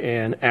swearing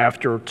in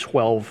after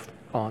 12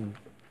 on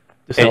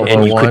December.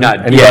 And you could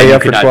not, Anybody you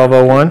up could for not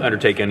 1201?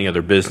 undertake any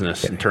other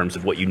business in terms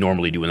of what you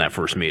normally do in that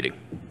first meeting.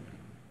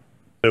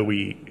 So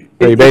we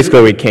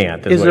Basically, we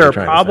can't. Is what there you're a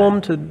trying to say.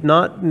 problem to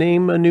not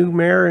name a new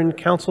mayor and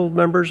council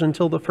members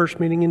until the first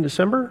meeting in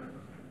December?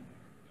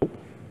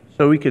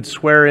 So we could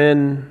swear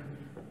in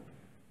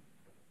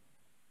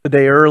the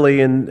day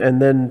early and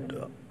then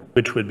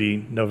which would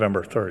be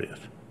November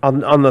 30th.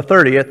 on the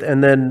 30th,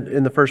 and then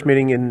in the first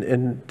meeting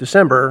in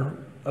December,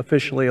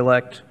 officially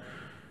elect.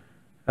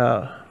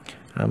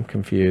 I'm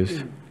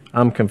confused.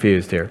 I'm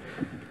confused here.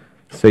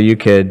 So you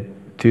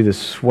could do the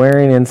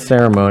swearing-in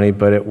ceremony,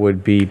 but it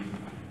would be,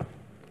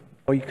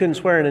 Well, you couldn't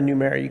swear in a new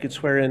mayor. You could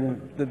swear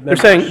in the They're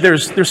members. saying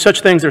there's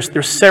such things,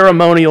 there's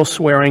ceremonial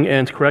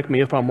swearing-ins, correct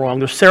me if I'm wrong,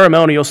 there's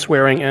ceremonial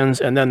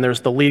swearing-ins, and then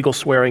there's the legal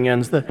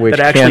swearing-ins that Which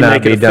actually cannot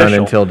make it be done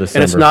official. until And it's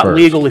December not 1st.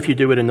 legal if you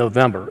do it in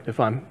November, if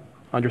I'm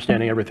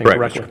understanding everything Correct,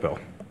 correctly. Mr. Capel.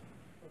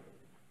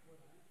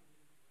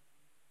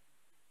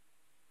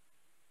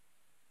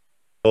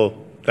 Well,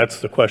 that's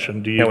the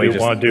question. Do you Can we just-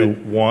 want to do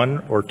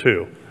one or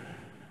two?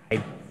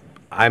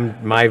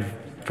 my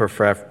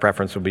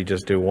preference would be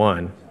just do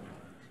one,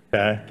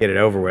 Okay, get it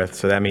over with,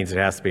 so that means it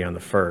has to be on the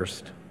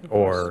 1st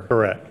or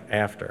correct,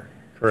 after.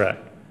 correct.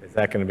 Is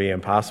that going to be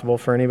impossible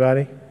for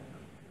anybody?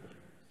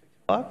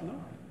 Anytime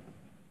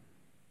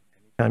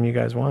you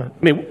guys want.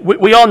 I mean,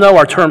 we all know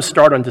our terms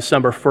start on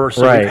December 1st,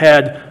 so Right. we've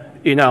had,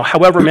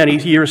 however many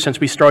years since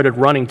we started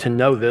running to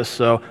know this,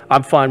 so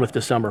I'm fine with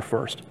December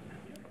 1st.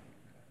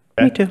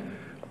 Me too.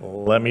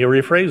 Let me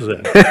rephrase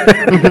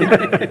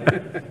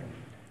that.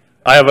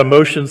 I have a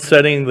motion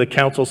setting the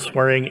council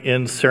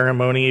swearing-in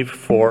ceremony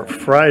for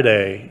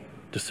Friday,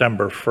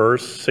 December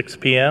 1st, 6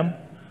 p.m.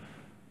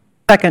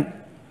 Second.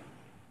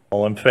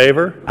 All in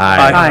favor?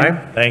 Aye.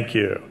 Thank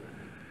you.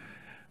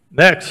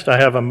 Next, I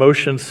have a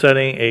motion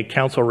setting a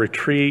council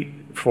retreat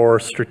for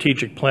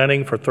strategic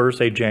planning for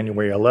Thursday,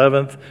 January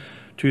 11th,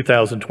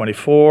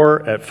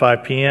 2024 at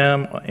 5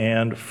 p.m.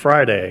 and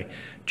Friday,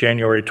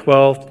 January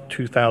 12th,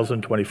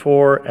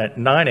 2024 at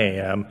 9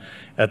 a.m.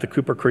 at the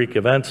Cooper Creek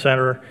Event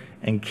Center,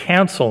 and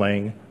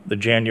canceling the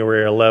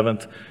January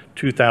 11th,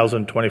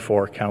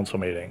 2024 council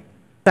meeting.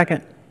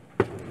 Second.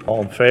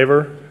 All in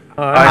favor?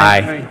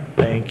 Aye.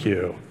 Thank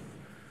you.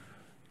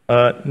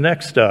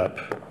 Next up,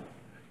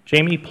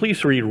 Jamie,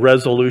 please read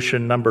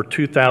resolution number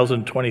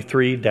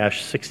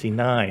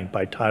 2023-69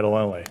 by title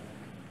only.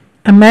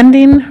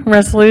 Amending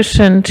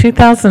Resolution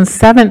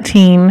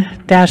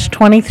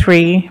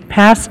 2017-23,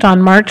 passed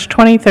on March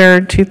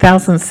 23,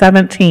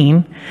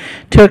 2017,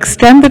 to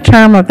extend the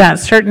term of that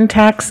certain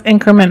tax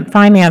increment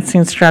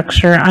financing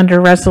structure under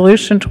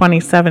Resolution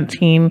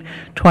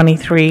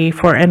 2017-23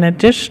 for an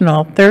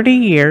additional 30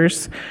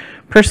 years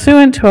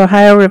pursuant to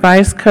Ohio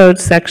Revised Code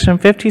Section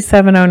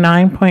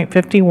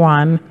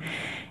 5709.51,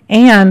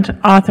 and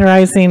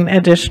authorizing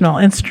additional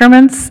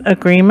instruments,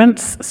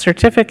 agreements,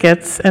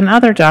 certificates, and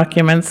other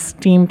documents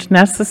deemed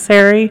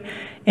necessary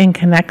in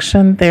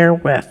connection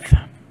therewith.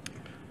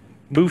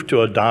 Move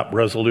to adopt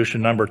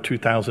resolution number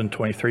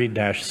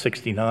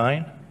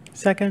 2023-69.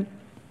 Second.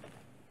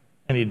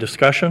 Any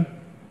discussion?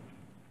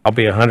 I'll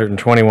be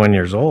 121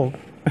 years old.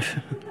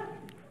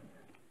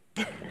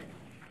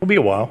 It'll be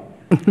a while.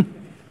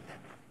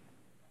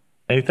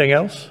 Anything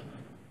else?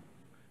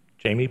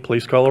 Jamie,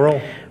 please call the roll.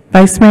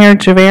 Vice Mayor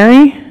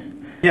Javari?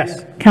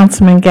 Yes.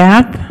 Councilman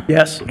Gath?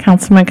 Yes.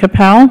 Councilman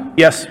Capel?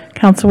 Yes.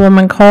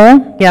 Councilwoman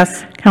Cole?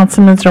 Yes.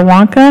 Councilman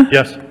Zerwanka?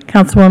 Yes.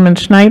 Councilwoman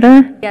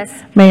Schneider?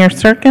 Yes. Mayor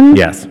Serkin?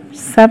 Yes.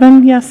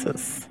 7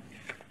 yeses.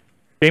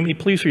 Jamie,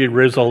 please read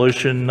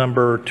resolution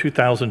number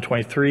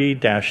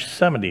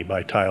 2023-70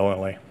 by title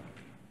only.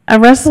 A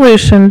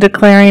resolution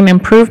declaring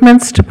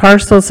improvements to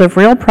parcels of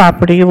real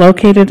property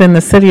located in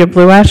the city of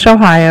Blue Ash,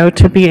 Ohio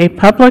to be a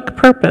public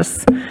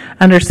purpose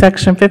under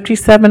section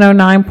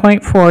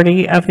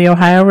 5709.40 of the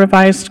Ohio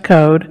Revised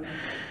Code,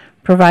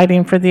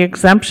 providing for the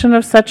exemption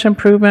of such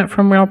improvement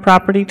from real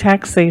property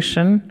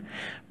taxation,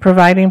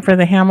 providing for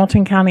the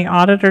Hamilton County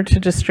Auditor to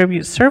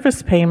distribute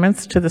service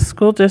payments to the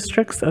school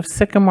districts of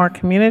Sycamore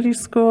Community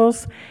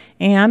Schools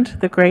and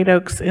the Great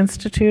Oaks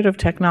Institute of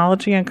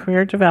Technology and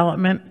Career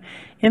Development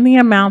in the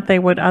amount they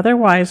would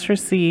otherwise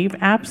receive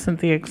absent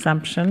the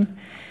exemption,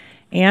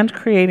 and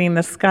creating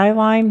the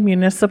Skyline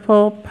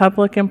Municipal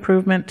Public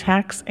Improvement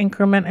Tax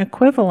Increment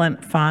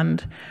Equivalent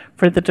Fund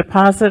for the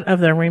deposit of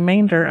the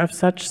remainder of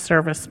such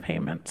service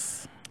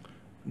payments.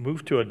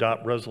 Move to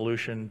adopt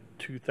resolution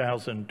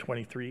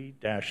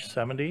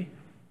 2023-70.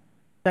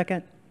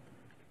 Second.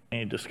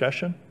 Any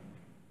discussion?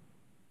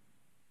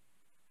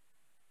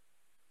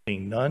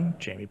 Seeing none,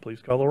 Jamie,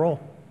 please call the roll.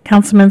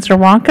 Councilman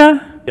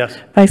Zerwanka? Yes.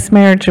 Vice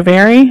Mayor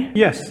Javari?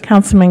 Yes.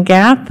 Councilman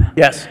Gath?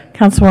 Yes.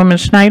 Councilwoman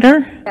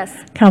Schneider? Yes.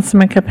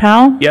 Councilman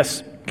Capel?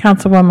 Yes.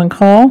 Councilwoman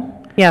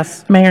Cole?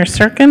 Yes. Mayor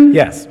Serkin?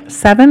 Yes.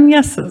 7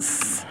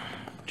 yeses.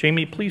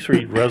 Jamie, please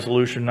read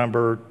resolution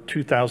number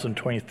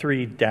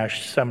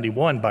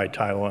 2023-71 by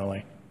title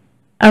only.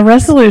 A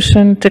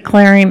resolution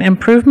declaring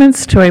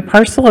improvements to a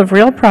parcel of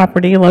real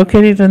property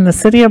located in the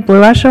city of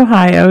Blue Ash,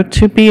 Ohio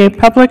to be a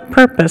public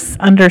purpose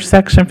under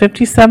section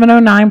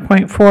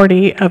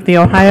 5709.40 of the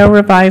Ohio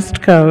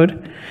Revised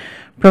Code,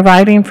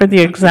 providing for the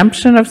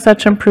exemption of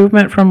such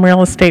improvement from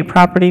real estate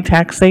property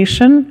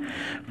taxation,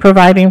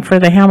 providing for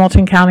the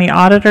Hamilton County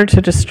Auditor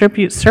to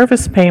distribute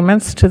service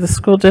payments to the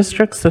school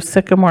districts of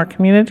Sycamore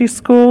Community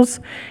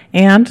Schools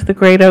and the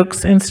Great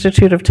Oaks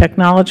Institute of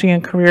Technology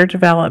and Career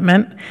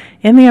Development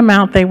in the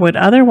amount they would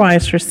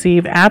otherwise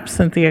receive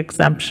absent the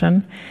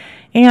exemption,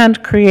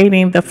 and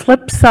creating the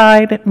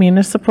Flipside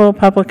Municipal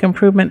Public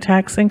Improvement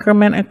Tax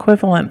Increment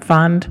Equivalent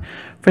Fund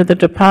for the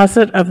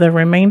deposit of the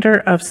remainder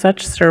of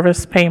such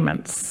service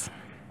payments.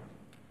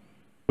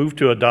 Move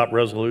to adopt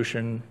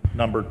resolution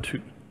number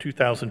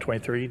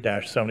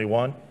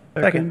 2023-71.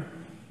 Second.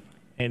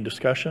 Any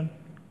discussion?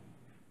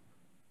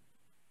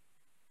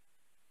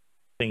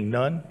 Seeing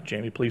none,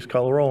 Jamie, please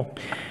call the roll.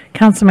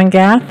 Councilman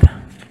Gath?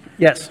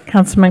 Yes.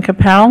 Councilman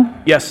Capel?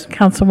 Yes.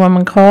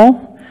 Councilwoman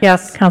Cole?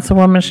 Yes.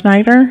 Councilwoman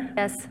Schneider?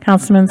 Yes.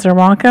 Councilman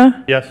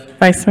Zerwanka? Yes.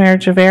 Vice Mayor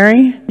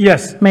Javari?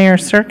 Yes. Mayor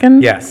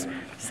Serkin? Yes.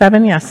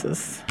 7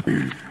 yeses.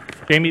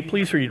 Jamie,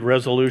 please read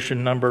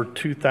resolution number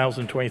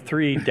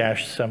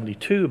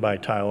 2023-72 by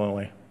title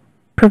only.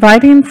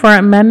 Providing for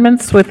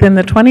amendments within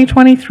the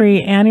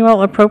 2023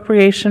 Annual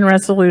Appropriation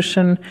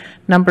Resolution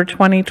Number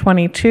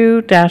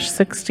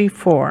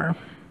 2022-64.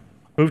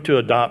 Move to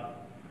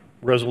adopt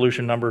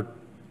resolution number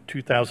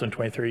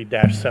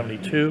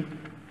 2023-72.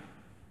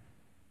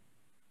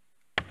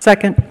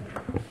 Second.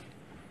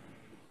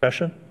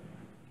 Discussion?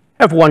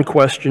 I have one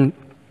question.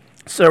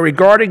 So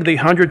regarding the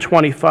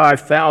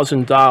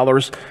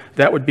 $125,000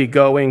 that would be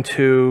going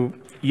to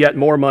yet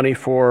more money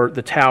for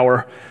the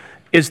tower,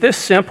 is this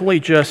simply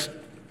just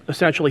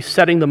essentially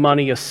setting the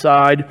money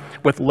aside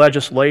with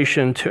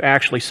legislation to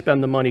actually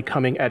spend the money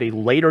coming at a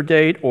later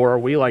date, or are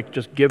we like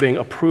just giving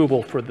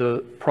approval for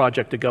the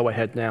project to go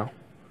ahead now?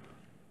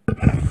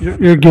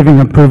 You're giving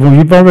approval.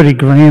 You've already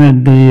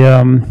granted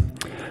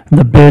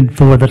the bid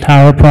for the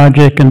tower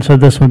project, and so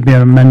this would be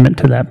an amendment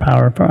to that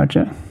tower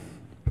project,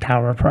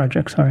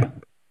 sorry.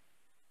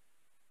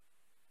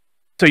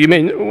 So you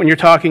mean, when you're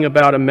talking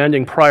about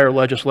amending prior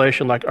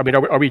legislation, like, I mean,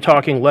 are we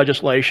talking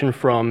legislation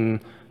from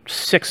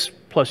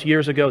 6+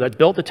 years ago that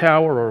built the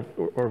tower,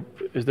 or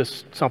is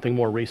this something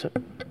more recent?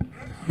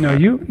 No,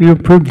 you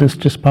approved this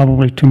just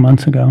probably 2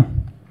 months ago.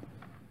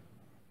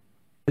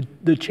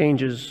 The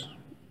changes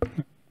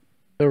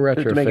The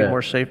to make it retrofit.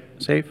 more safe?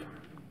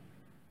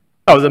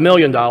 Oh, the $1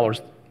 million. The $1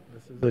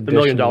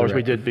 million addition to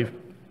we did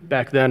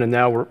back then, and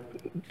now we're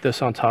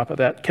this on top of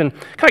that. Can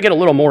I get a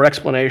little more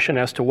explanation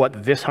as to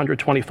what this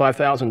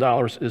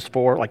 $125,000 is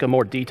for, like a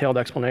more detailed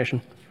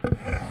explanation?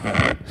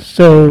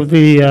 So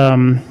the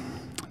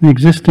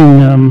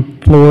existing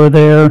floor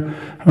there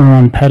are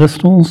on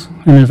pedestals,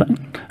 and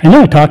I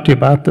know I talked to you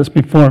about this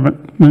before,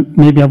 but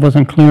maybe I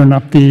wasn't clear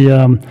enough.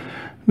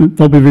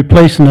 They'll be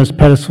replacing those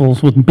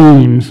pedestals with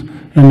beams,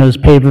 and those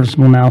pavers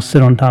will now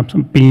sit on top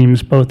of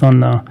beams, both on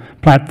the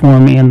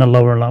platform and the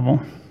lower level.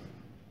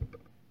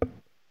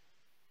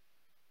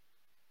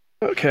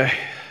 Okay,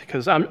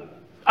 because I'm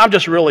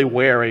just really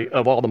wary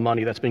of all the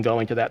money that's been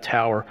going to that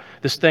tower.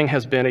 This thing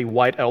has been a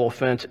white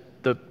elephant.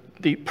 The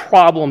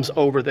problems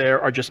over there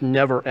are just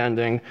never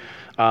ending.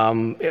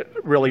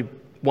 Really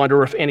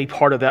wonder if any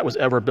part of that was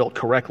ever built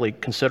correctly,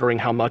 considering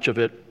how much of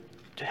it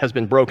has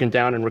been broken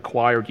down and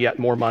required yet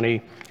more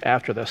money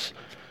after this.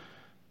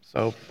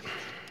 So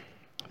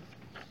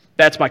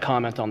that's my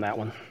comment on that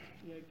one.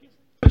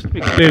 Just to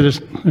be clear,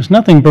 there's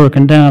nothing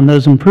broken down.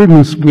 Those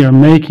improvements we are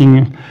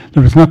making,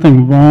 there was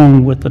nothing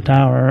wrong with the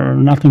tower or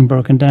nothing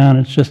broken down.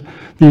 It's just,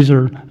 these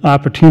are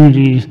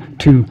opportunities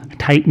to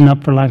tighten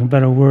up, for lack of a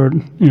better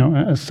word,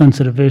 a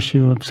sensitive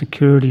issue of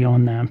security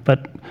on that.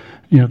 But,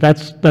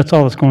 that's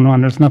all that's going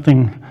on. There's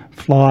nothing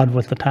flawed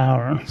with the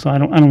tower. So I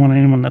don't want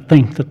anyone to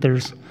think that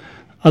there's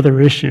other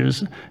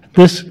issues.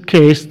 This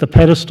case, the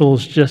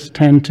pedestals just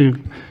tend to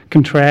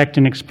contract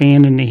and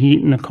expand in the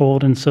heat and the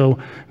cold, and so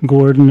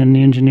Gordon and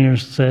the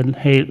engineers said,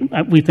 hey,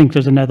 we think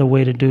there's another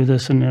way to do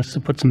this, and that's to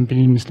put some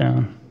beams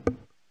down.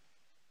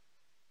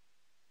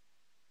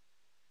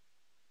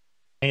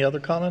 Any other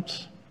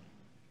comments?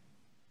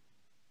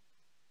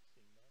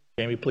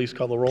 Jamie, please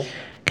call the roll.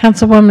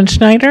 Councilwoman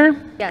Schneider?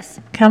 Yes.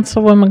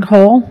 Councilwoman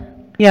Cole?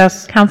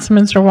 Yes.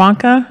 Councilman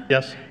Zerwanka?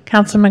 Yes.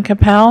 Councilman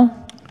Capel?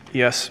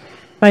 Yes.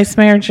 Vice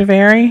Mayor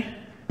Javari?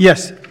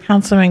 Yes.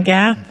 Councilman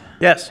Gath?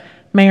 Yes.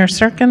 Mayor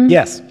Serkin?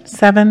 Yes.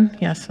 7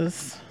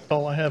 yeses. That's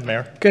all I have,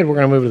 Mayor. Good, we're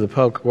going to move to the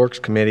Public Works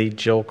Committee.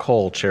 Jill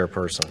Cole,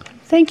 chairperson.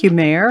 Thank you,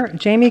 Mayor.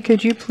 Jamie,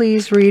 could you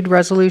please read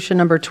resolution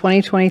number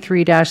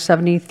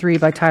 2023-73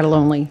 by title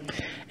only?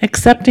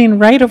 Accepting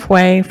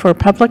right-of-way for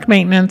public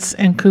maintenance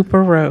in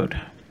Cooper Road.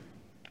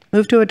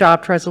 Move to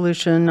adopt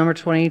resolution number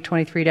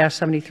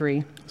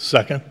 2023-73.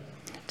 Second.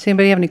 Does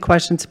anybody have any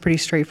questions? Pretty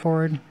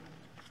straightforward.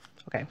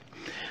 Okay.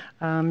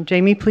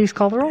 Jamie, please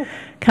call the roll.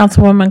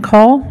 Councilwoman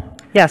Cole?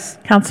 Yes.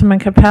 Councilman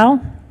Capel?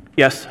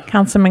 Yes.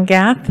 Councilman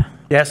Gath?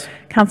 Yes.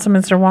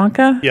 Councilman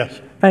Zerwanka?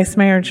 Yes. Vice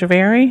Mayor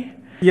Javari?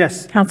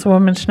 Yes.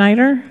 Councilwoman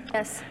Schneider?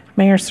 Yes.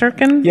 Mayor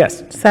Serkin?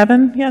 Yes.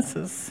 7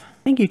 yeses.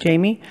 Thank you,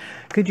 Jamie.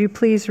 Could you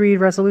please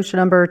read resolution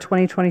number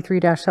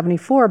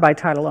 2023-74 by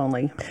title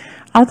only?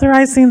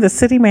 Authorizing the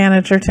city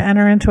manager to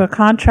enter into a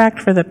contract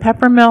for the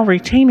Peppermill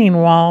retaining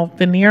wall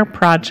veneer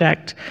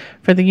project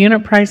for the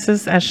unit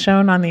prices as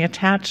shown on the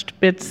attached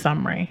bid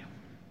summary.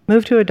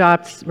 Move to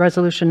adopt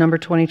resolution number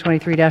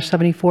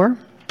 2023-74.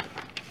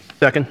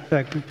 Second.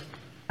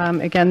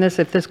 Again,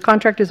 if this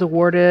contract is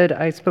awarded,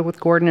 I spoke with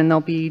Gordon, and they'll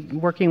be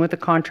working with the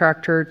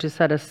contractor to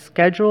set a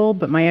schedule,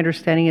 but my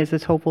understanding is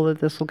it's hopeful that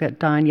this will get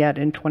done yet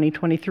in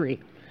 2023.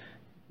 Do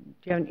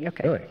you have any,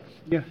 okay.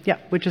 Really? Yeah,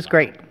 which is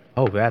great.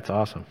 Oh, that's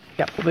awesome.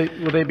 Yeah.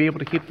 Will they be able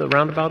to keep the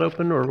roundabout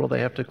open, or will they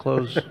have to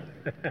close?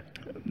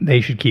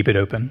 They should keep it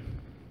open.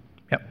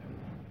 Yep.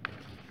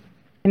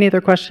 Any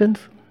other questions?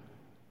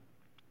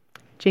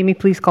 Jamie,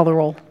 please call the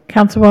roll.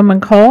 Councilwoman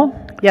Cole?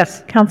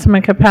 Yes.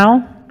 Councilman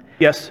Capel?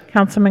 Yes.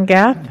 Councilman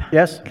Gath?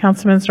 Yes.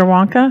 Councilman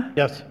Zerwanka?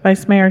 Yes.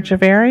 Vice Mayor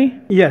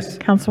Javari? Yes.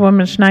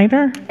 Councilwoman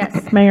Schneider?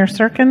 Yes. Mayor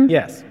Serkin?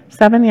 Yes.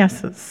 7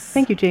 yeses.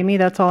 Thank you, Jamie.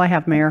 That's all I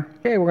have, Mayor.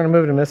 Okay, we're going to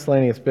move to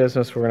miscellaneous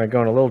business. We're going to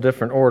go in a little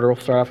different order.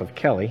 We'll start off with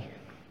Kelly.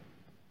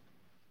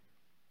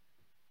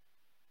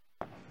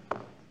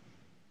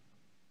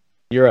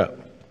 You're up.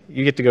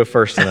 You get to go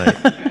first tonight.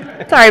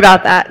 Sorry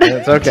about that.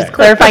 That's okay. Just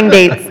clarifying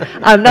dates.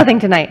 Nothing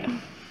tonight.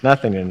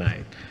 Nothing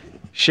tonight.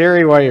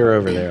 Sherry, while you're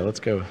over there, let's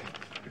go.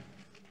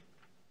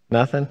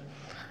 Nothing?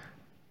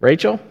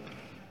 Rachel?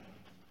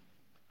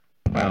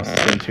 Wow, this is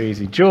getting too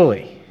easy.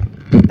 Julie?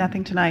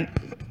 Nothing tonight.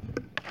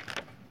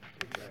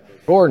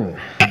 Gordon?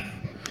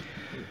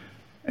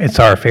 It's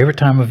our favorite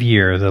time of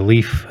year, the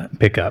leaf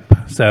pickup.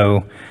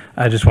 So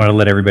I just want to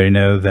let everybody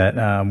know that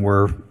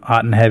we're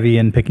hot and heavy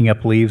in picking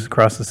up leaves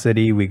across the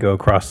city. We go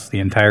across the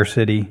entire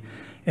city.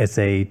 It's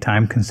a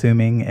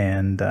time-consuming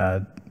and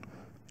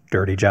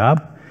dirty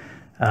job.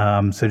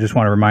 So just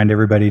want to remind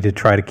everybody to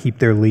try to keep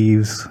their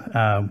leaves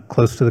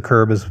close to the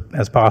curb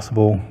as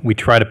possible. We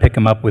try to pick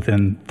them up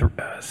within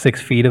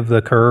 6 feet of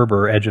the curb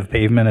or edge of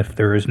pavement if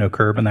there is no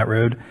curb in that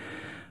road.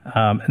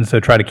 And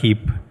so try to keep,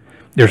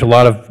 there's a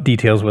lot of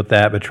details with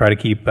that, but try to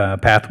keep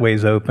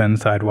pathways open,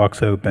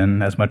 sidewalks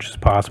open as much as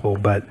possible.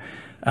 But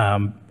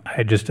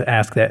I just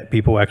ask that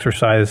people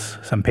exercise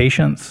some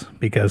patience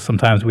because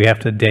sometimes we have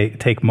to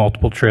take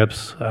multiple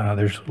trips.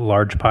 There's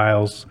large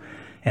piles,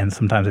 and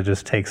sometimes it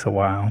just takes a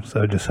while.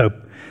 So just hope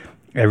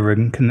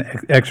everyone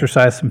can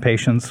exercise some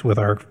patience with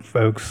our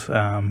folks.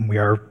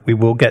 We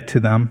will get to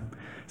them.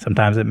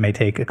 Sometimes it may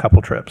take a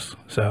couple trips.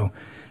 So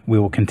we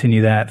will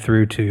continue that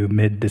through to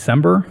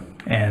mid-December.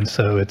 And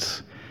so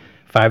it's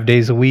 5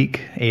 days a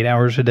week, 8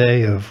 hours a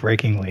day of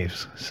raking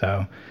leaves.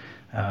 So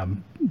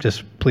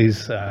just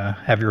please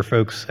have your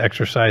folks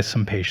exercise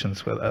some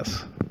patience with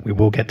us. We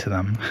will get to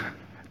them,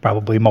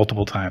 probably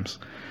multiple times.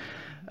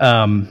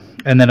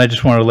 And then I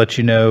just want to let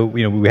you know,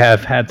 we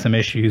have had some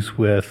issues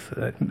with,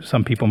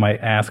 some people might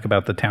ask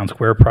about the Town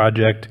Square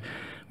project.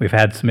 We've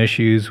had some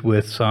issues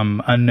with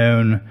some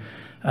unknown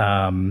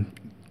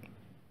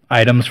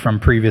items from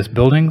previous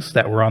buildings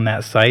that were on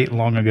that site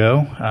long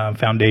ago,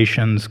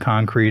 foundations,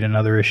 concrete, and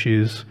other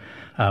issues.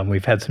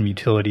 We've had some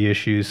utility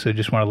issues, so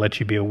just want to let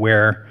you be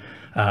aware.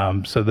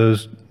 So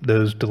those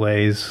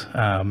delays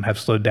have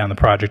slowed down the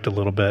project a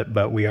little bit,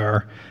 but we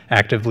are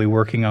actively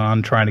working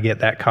on trying to get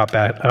that caught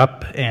back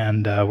up,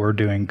 and we're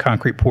doing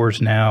concrete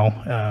pours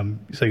now,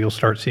 so you'll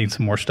start seeing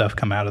some more stuff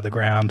come out of the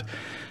ground.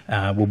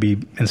 We'll be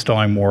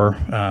installing more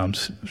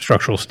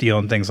structural steel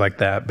and things like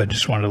that, but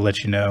just wanted to let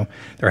you know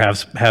there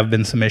have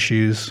been some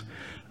issues,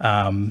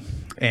 and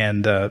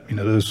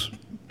those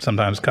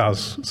sometimes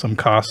cause some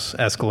cost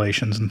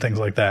escalations and things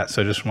like that.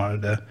 So just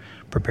wanted to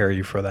prepare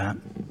you for that.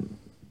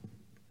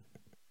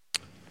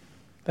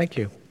 Thank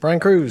you. Brian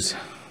Cruz.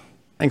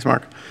 Thanks,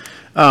 Mark.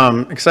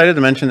 Excited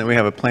to mention that we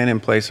have a plan in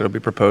place that will be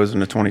proposed in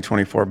the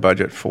 2024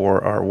 budget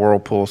for our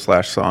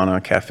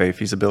Whirlpool/sauna cafe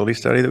feasibility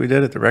study that we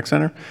did at the rec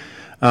center.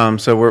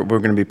 So we're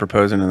going to be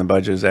proposing in the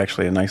budget is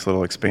actually a nice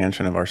little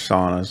expansion of our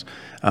saunas,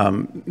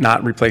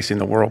 not replacing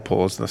the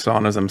whirlpools. The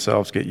saunas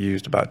themselves get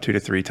used about 2 to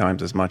 3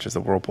 times as much as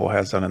the whirlpool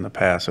has done in the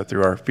past. So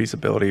through our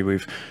feasibility,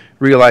 we've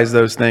realized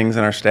those things,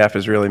 and our staff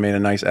has really made a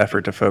nice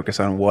effort to focus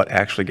on what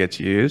actually gets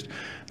used.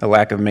 The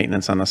lack of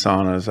maintenance on the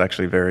sauna is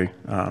actually very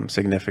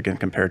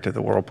significant compared to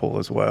the whirlpool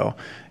as well.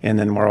 And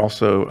then we're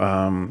also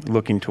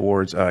looking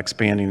towards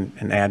expanding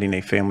and adding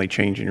a family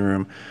changing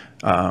room,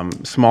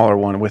 smaller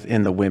one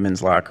within the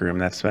women's locker room.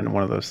 That's been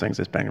one of those things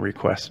that's been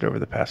requested over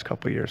the past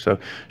couple of years. So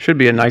should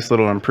be a nice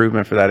little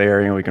improvement for that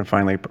area, and we can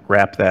finally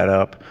wrap that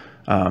up.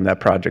 That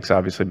project's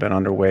obviously been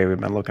underway. We've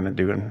been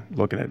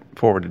looking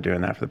forward to doing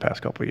that for the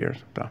past couple of years.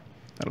 So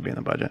that'll be in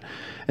the budget.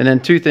 And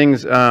then 2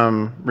 things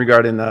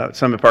regarding the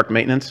Summit Park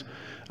maintenance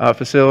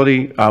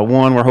facility.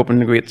 One, we're hoping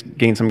to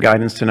gain some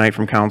guidance tonight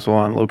from council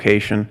on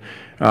location.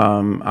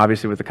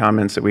 Obviously, with the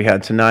comments that we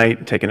had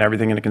tonight, taking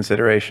everything into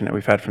consideration that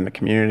we've had from the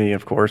community,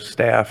 of course,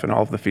 staff, and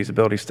all of the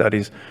feasibility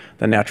studies,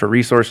 the natural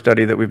resource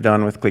study that we've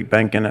done with Clete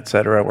Benkin, et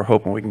cetera, we're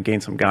hoping we can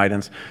gain some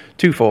guidance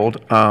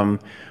twofold.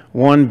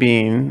 One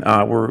being,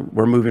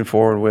 we're moving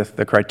forward with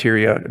the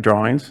criteria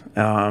drawings,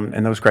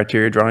 and those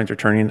criteria drawings are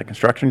turning into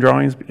construction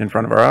drawings in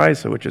front of our eyes,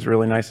 so which is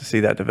really nice to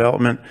see that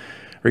development.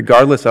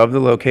 Regardless of the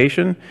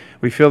location,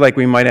 we feel like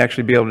we might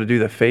actually be able to do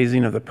the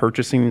phasing of the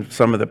purchasing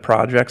some of the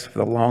projects for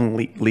the long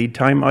lead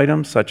time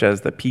items, such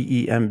as the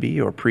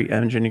PEMB or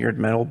pre-engineered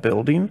metal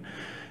building.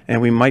 And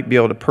we might be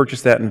able to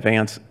purchase that in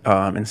advance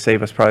and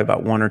save us probably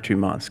about 1 or 2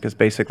 months, because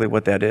basically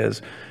what that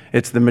is,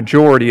 it's the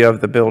majority of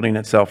the building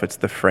itself. It's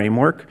the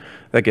framework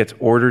that gets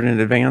ordered in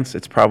advance.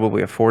 It's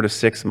probably a 4 to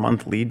 6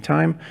 month lead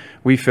time.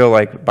 We feel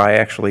like by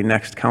actually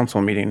next council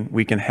meeting,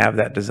 we can have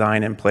that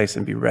design in place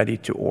and be ready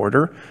to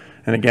order.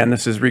 And again,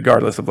 this is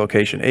regardless of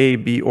location, A,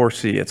 B, or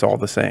C, it's all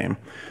the same.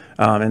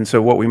 And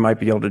so what we might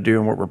be able to do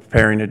and what we're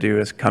preparing to do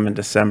is come in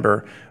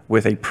December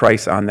with a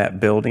price on that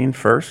building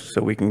first,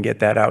 so we can get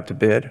that out to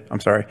bid.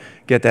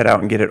 Get that out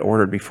and get it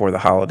ordered before the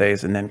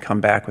holidays, and then come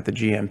back with the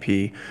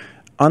GMP.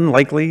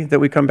 Unlikely that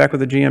we come back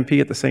with the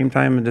GMP at the same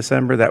time in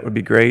December. That would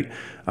be great,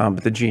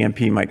 but the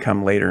GMP might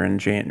come later in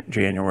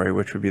January,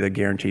 which would be the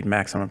guaranteed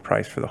maximum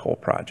price for the whole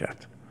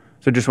project.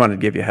 So just wanted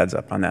to give you a heads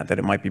up on that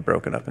it might be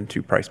broken up in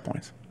 2 price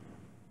points.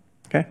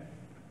 Okay,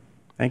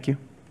 thank you.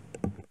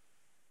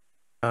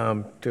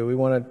 Do we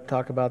want to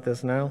talk about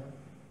this now?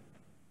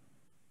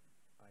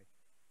 I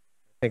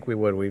think we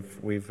would.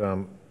 We've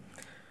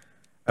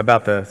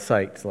about the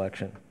site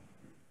selection.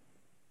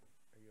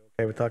 Are you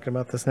okay with talking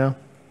about this now?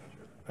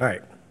 All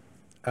right.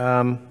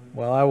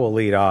 Well, I will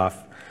lead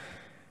off.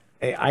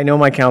 I know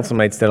my council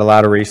mates did a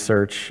lot of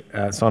research,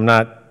 so I'm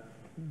not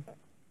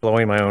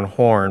blowing my own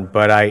horn,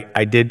 but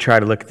I did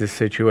try to look at this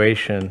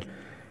situation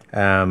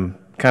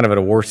kind of at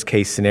a worst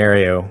case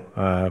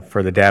scenario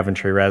for the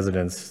Daventry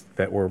residents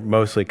that were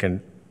mostly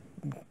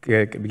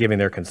giving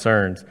their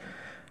concerns.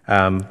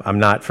 I'm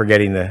not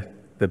forgetting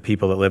the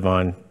people that live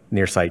on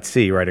near Site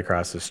C right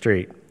across the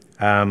street.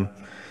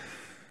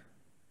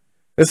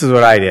 This is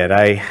what I did.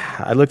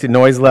 I looked at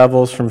noise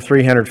levels from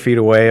 300 feet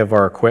away of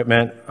our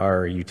equipment,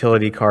 our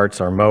utility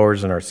carts, our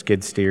mowers, and our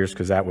skid steers,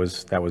 because that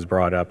was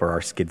brought up, or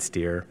our skid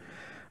steer.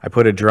 I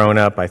put a drone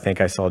up. I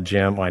think I saw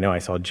Jim. Well, I know I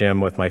saw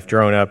Jim with my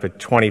drone up at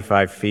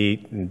 25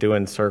 feet and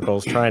doing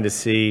circles, trying to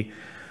see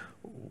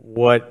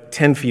what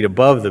 10 feet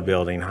above the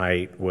building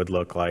height would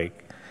look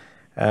like.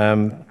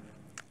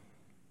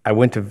 I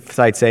went to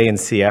sites A and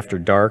C after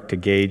dark to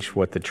gauge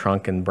what the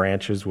trunk and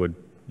branches would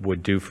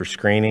do for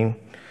screening.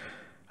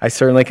 I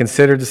certainly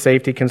considered the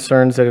safety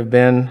concerns that have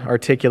been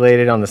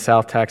articulated on the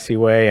South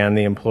Taxiway and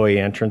the employee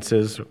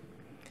entrances.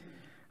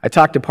 I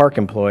talked to park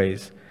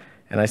employees,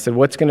 and I said,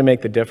 what's going to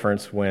make the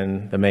difference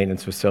when the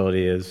maintenance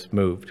facility is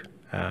moved,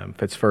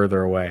 if it's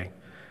further away?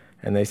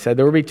 And they said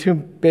there would be 2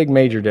 big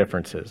major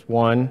differences.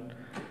 One,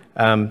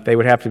 they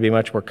would have to be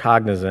much more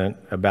cognizant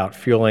about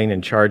fueling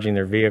and charging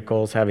their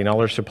vehicles, having all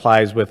their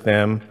supplies with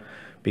them,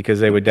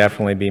 because they would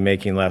definitely be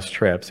making less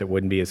trips. It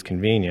wouldn't be as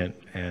convenient.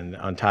 And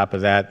on top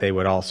of that, they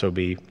would also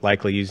be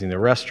likely using the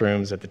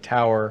restrooms at the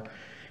tower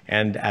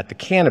and at the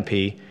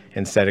canopy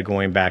instead of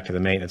going back to the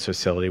maintenance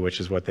facility, which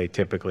is what they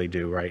typically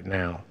do right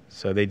now.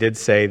 So they did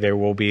say there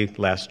will be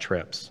less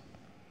trips.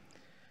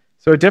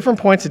 So at different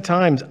points in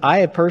times, I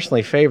had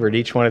personally favored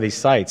each one of these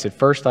sites. At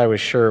first, I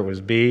was sure it was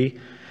B.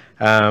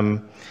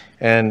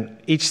 And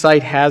each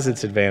site has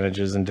its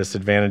advantages and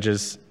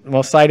disadvantages.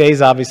 Well, Site A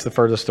is obviously the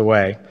furthest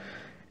away,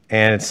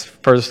 and it's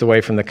furthest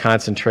away from the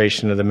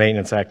concentration of the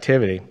maintenance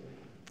activity.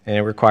 And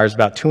it requires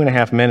about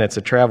 2.5 minutes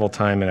of travel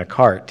time in a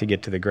cart to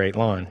get to the Great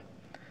Lawn.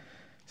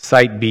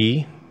 Site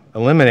B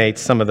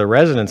eliminates some of the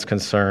residents'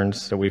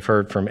 concerns that we've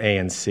heard from A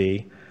and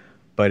C,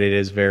 but it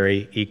is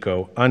very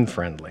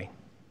eco-unfriendly.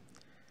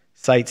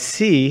 Site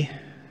C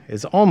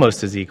is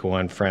almost as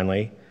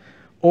eco-unfriendly,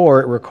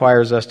 or it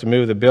requires us to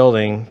move the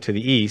building to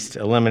the east,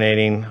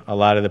 eliminating a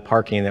lot of the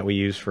parking that we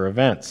use for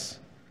events.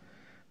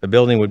 The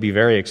building would be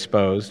very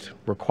exposed,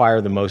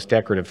 require the most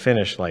decorative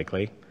finish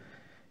likely.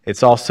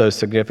 It's also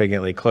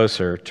significantly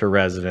closer to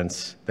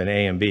residents than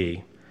A and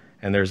B,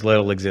 and there's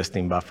little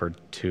existing buffer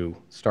to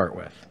start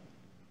with.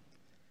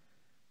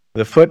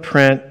 The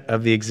footprint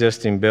of the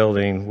existing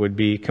building would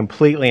be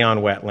completely on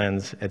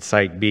wetlands at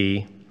Site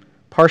B,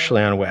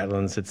 partially on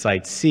wetlands at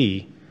Site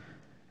C,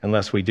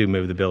 unless we do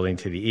move the building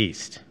to the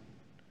east.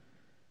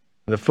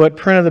 The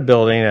footprint of the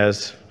building,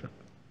 as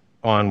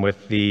on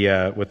with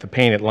the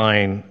painted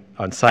line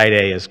on Site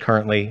A, is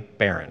currently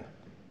barren.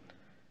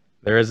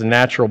 There is a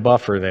natural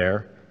buffer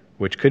there,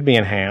 which could be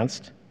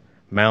enhanced.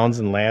 Mounds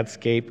and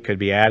landscape could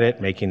be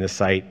added, making the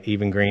site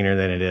even greener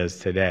than it is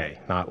today,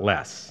 not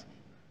less.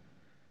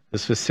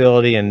 This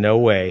facility in no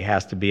way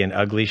has to be an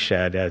ugly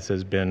shed, as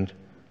has been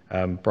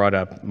brought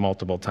up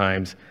multiple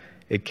times.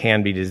 It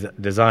can be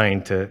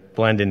designed to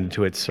blend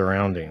into its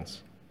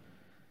surroundings.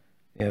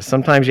 You know,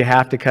 sometimes you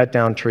have to cut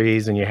down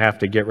trees and you have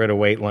to get rid of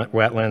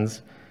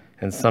wetlands,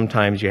 and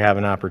sometimes you have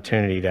an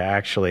opportunity to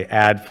actually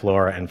add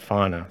flora and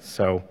fauna.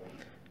 So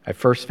I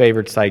first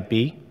favored Site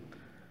B,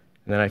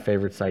 and then I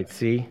favored Site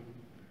C,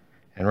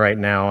 and right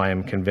now I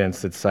am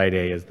convinced that Site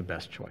A is the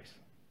best choice.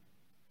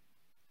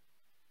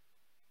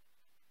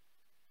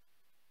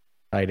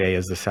 Site A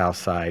is the south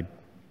side.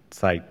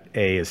 Site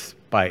A is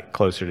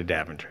closer to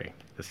Daventry,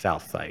 the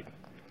south side.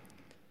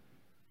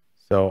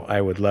 So I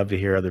would love to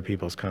hear other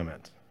people's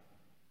comments.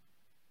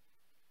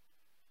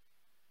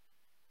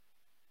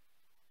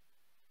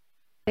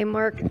 Hey,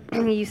 Mark,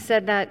 you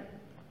said that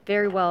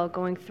very well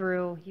going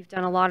through. You've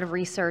done a lot of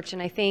research,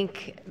 and I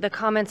think the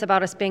comments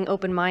about us being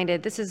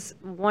open-minded, this is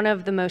one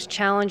of the most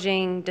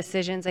challenging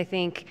decisions. I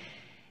think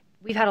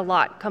we've had a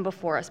lot come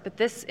before us, but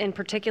this in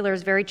particular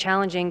is very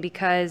challenging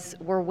because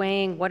we're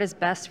weighing what is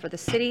best for the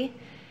city,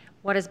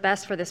 what is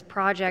best for this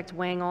project,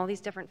 weighing all these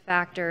different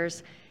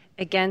factors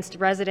against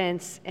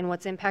residents and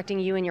what's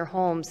impacting you and your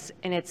homes.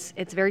 And it's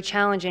very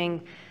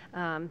challenging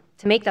to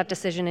make that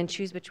decision and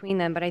choose between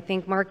them. But I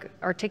think Mark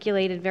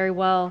articulated very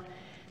well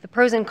the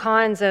pros and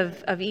cons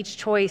of each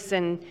choice,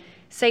 and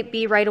Site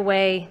B right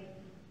away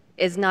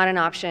is not an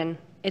option.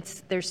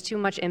 There's too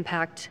much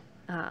impact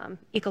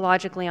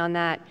ecologically on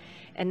that.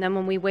 And then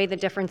when we weigh the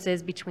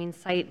differences between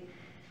Site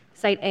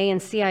A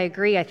and C, I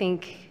agree. I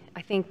think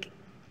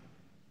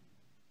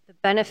the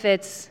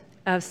benefits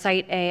of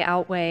Site A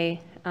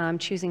outweigh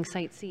choosing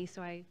Site C,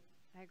 so I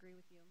agree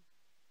with you.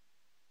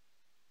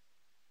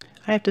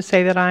 I have to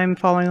say that I'm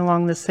following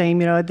along the same,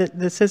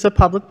 this is a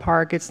public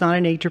park, it's not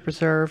a nature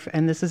preserve,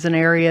 and this is an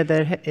area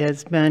that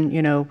has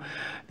been,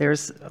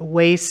 there's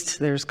waste,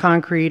 there's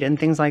concrete and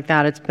things like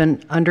that. It's been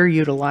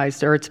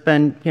underutilized, or it's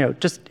been,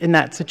 just in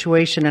that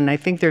situation, and I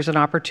think there's an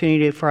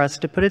opportunity for us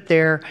to put it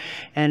there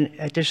and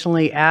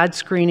additionally add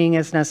screening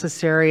as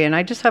necessary, and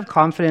I just have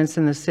confidence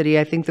in the city.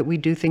 I think that we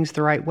do things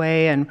the right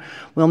way, and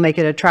we'll make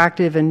it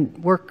attractive and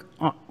work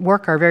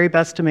our very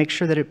best to make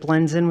sure that it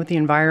blends in with the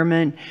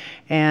environment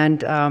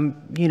and,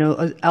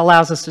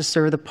 allows us to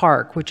serve the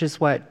park, which is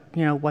what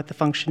the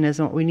function is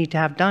and what we need to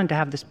have done to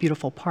have this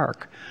beautiful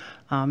park.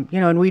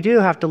 And we do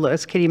have to look,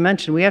 as Katie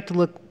mentioned, we have to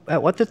look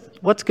at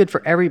what's good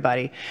for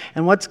everybody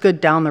and what's good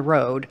down the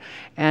road.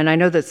 And I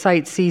know that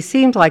Site C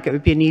seems like it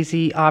would be an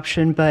easy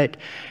option, but,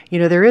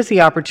 there is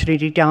the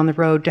opportunity down the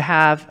road to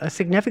have a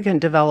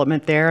significant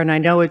development there. And I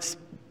know it's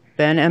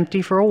been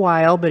empty for a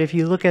while, but if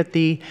you look at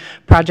the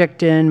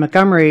project in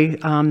Montgomery,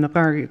 the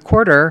Montgomery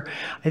Quarter,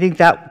 I think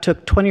that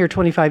took 20 or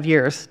 25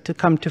 years to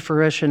come to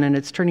fruition, and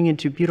it's turning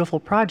into a beautiful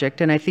project.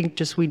 And I think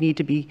just we need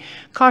to be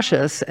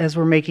cautious as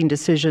we're making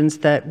decisions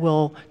that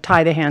will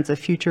tie the hands of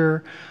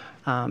future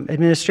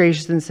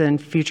administrations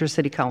and future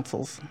city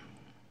councils.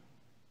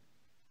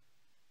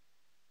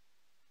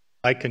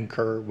 I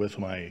concur with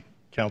my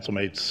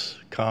councilmates'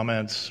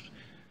 comments.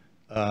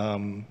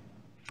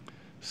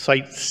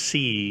 Site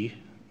C,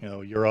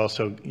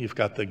 you've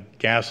got the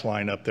gas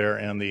line up there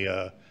and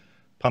the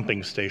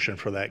pumping station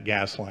for that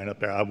gas line up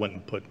there. I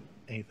wouldn't put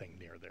anything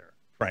near there,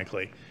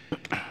 frankly.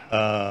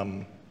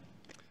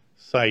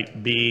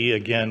 Site B,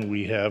 again,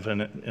 we have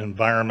an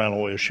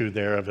environmental issue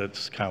there of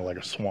it's kind of like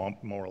a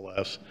swamp, more or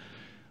less.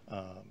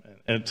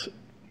 And it's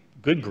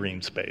good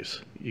green space.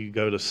 You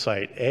go to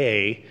Site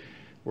A,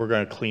 we're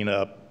going to clean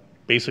up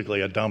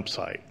basically a dump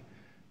site.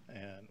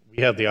 And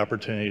we have the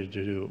opportunity to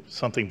do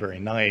something very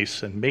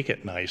nice and make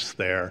it nice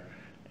there,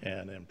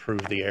 and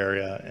improve the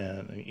area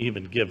and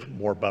even give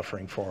more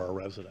buffering for our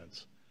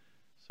residents.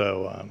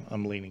 So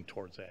I'm leaning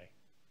towards A.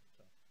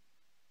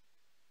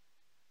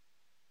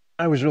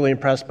 I was really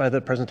impressed by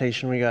the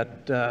presentation we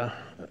got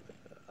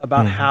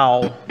about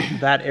how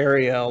that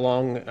area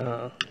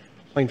along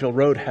Plainfield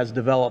Road has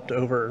developed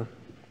over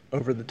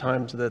the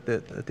times that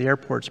the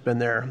airport's been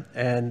there.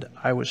 And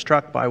I was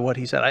struck by what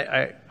he said.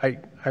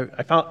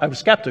 I was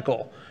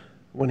skeptical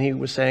when he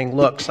was saying,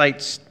 look,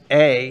 Site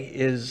A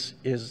is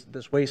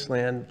this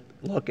wasteland,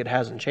 look, it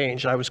hasn't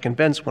changed. I was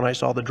convinced when I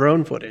saw the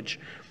drone footage.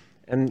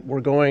 And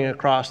we're going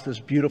across this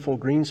beautiful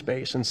green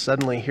space, and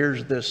suddenly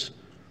here's this,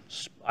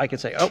 I could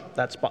say, oh,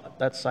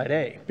 that's Site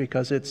A,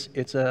 because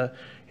it's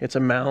a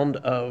mound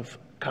of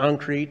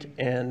concrete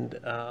and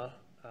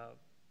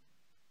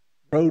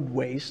road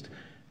waste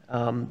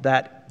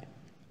that,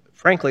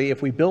 frankly,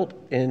 if we built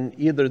in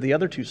either of the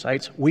other two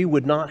sites, we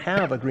would not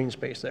have a green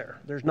space there.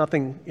 There's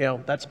nothing,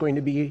 that's going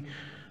to be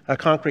a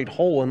concrete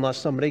hole unless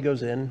somebody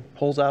goes in,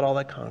 pulls out all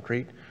that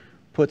concrete,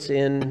 puts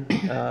in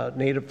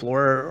native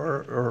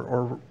flora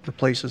or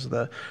replaces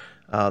the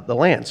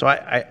land. So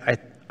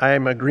I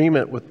am in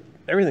agreement with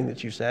everything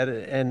that you said,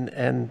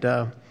 and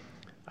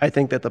I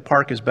think that the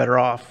park is better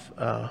off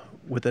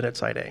with it at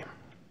Site A.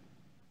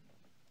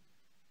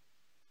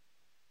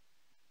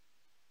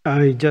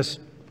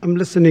 I'm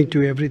listening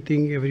to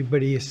everything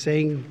everybody is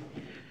saying.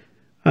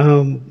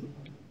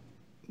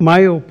 My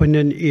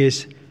opinion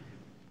is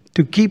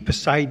to keep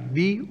Site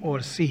B or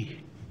C.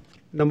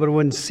 Number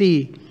one,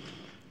 C,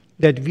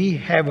 that we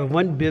have a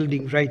one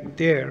building right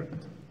there,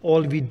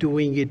 all we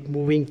doing it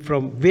moving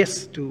from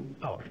west to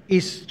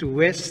east to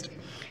west,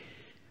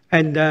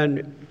 and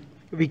then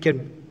we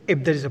can,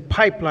 if there is a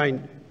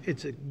pipeline,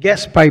 it's a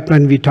gas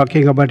pipeline we're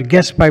talking about. A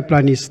gas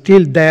pipeline is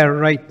still there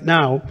right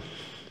now,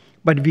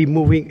 but we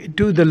moving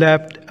to the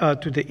left,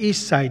 to the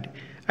east side.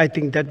 I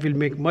think that will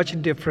make much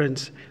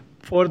difference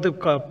for the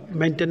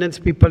maintenance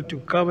people to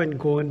come and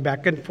go and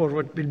back and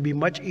forward will be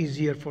much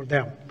easier for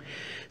them.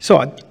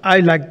 So I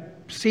like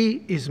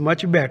C is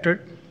much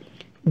better.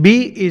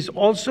 B is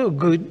also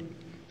good,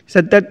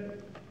 so that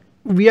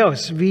we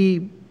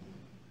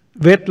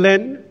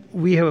wetland,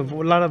 we have a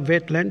lot of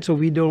wetland, so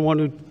we don't want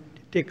to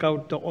take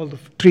out all the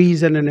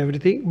trees and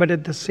everything, but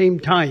at the same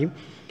time,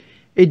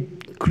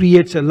 it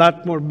creates a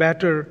lot more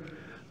better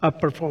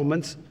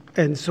performance.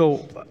 And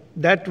so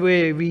that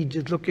way we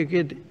just look at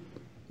it,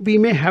 we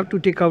may have to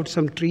take out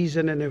some trees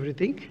and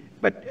everything,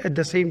 but at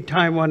the same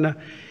time on a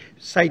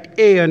Site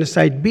A and a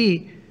Site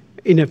B,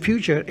 in the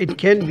future, it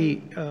can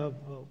be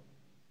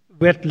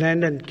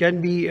wetland and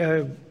can be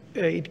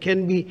it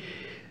can be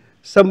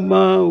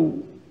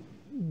some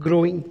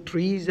growing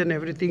trees and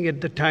everything as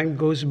the time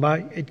goes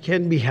by. It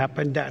can be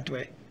happen that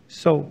way.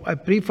 So I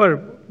prefer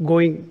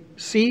going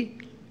C,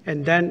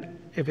 and then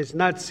if it's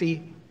not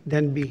C,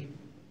 then B,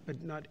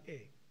 but not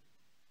A.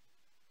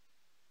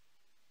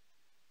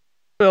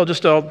 Well,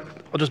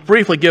 I'll just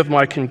briefly give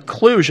my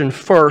conclusion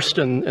first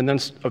and then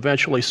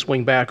eventually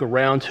swing back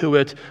around to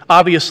it.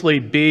 Obviously,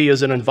 B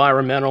is an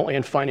environmental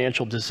and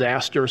financial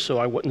disaster, so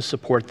I wouldn't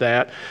support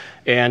that.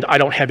 And I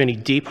don't have any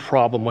deep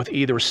problem with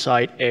either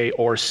Site A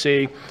or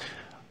C.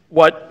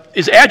 What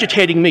is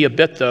agitating me a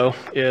bit, though,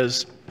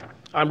 is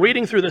I'm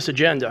reading through this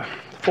agenda,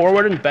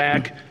 forward and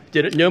back,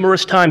 did it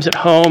numerous times at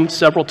home,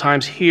 several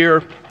times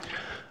here.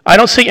 I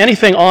don't see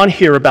anything on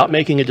here about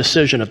making a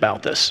decision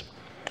about this.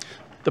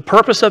 The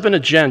purpose of an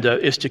agenda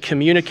is to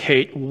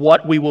communicate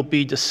what we will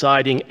be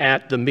deciding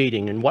at the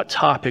meeting and what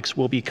topics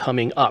will be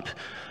coming up.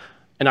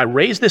 And I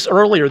raised this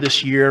earlier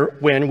this year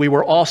when we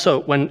were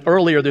also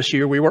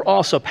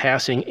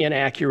passing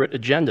inaccurate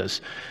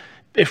agendas.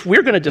 If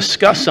we're going to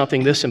discuss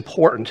something this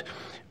important,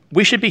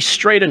 we should be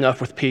straight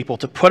enough with people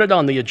to put it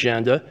on the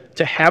agenda,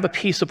 to have a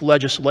piece of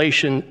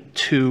legislation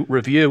to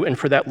review, and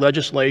for that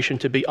legislation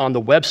to be on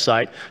the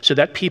website so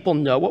that people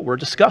know what we're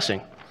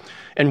discussing.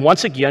 And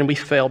once again, we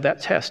failed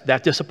that test.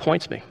 That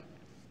disappoints me.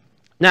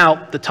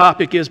 Now, the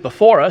topic is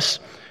before us,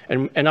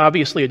 and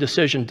obviously a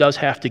decision does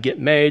have to get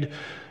made.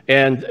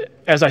 And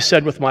as I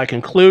said with my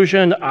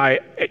conclusion, I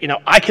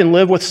can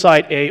live with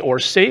Site A or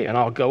C, and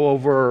I'll go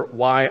over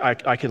why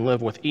I can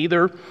live with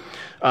either.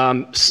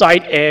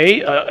 Site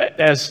A,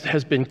 as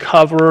has been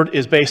covered,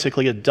 is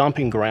basically a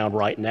dumping ground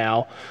right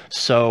now.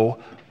 So,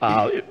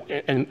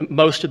 and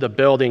most of the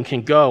building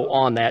can go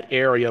on that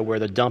area where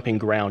the dumping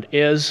ground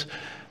is.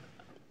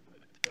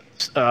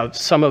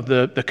 Some of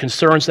the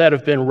concerns that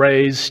have been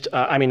raised,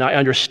 I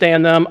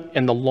understand them.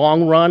 In the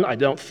long run, I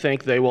don't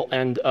think they will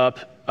end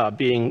up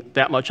being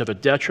that much of a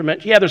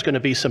detriment. Yeah, there's going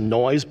to be some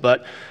noise,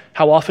 but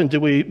how often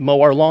do we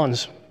mow our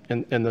lawns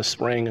in the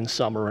spring and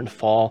summer and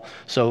fall?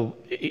 So,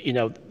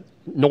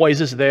 noise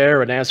is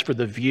there, and as for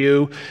the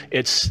view,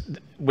 it's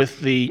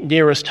with the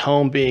nearest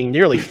home being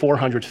nearly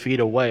 400 feet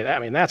away.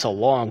 That's a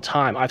long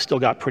time. I've still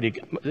got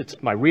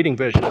my reading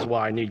vision is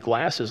why I need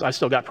glasses. I've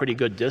still got pretty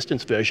good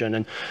distance vision,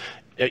 and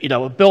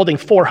a building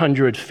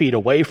 400 feet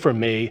away from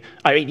me,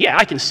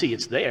 I can see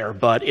it's there,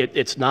 but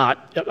it's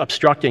not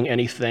obstructing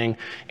anything.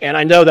 And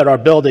I know that our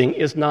building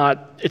it's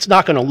not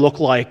going to look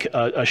like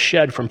a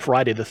shed from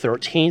Friday the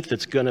 13th.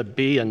 It's going to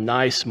be a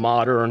nice,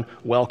 modern,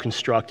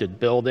 well-constructed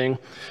building.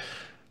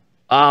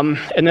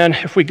 And then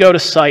if we go to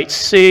Site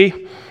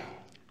C,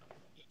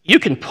 you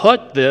can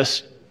put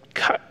this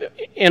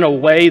in a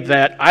way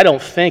that I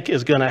don't think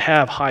is going to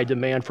have high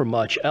demand for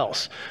much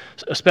else,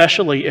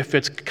 especially if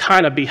it's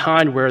kind of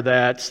behind where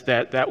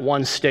that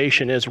one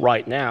station is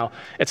right now.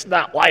 It's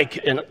not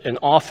like an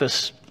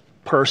office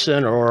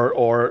person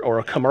or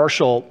a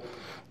commercial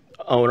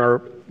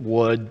owner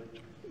would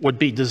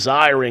be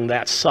desiring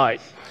that site.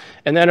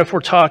 And then if we're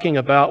talking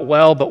about,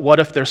 well, but what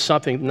if there's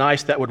something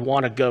nice that would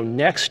want to go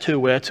next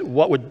to it?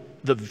 What would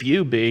the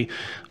view be?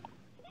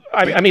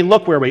 I mean,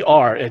 look where we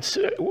are.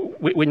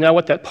 We know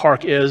what that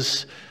park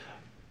is.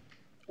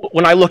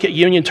 When I look at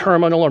Union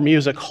Terminal or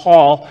Music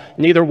Hall,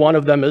 neither one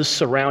of them is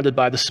surrounded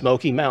by the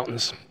Smoky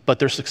Mountains, but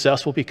they're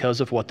successful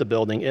because of what the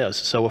building is.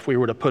 So if we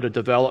were to put a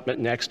development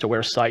next to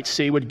where Site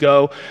C would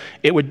go,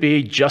 it would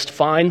be just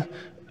fine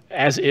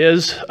as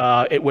is.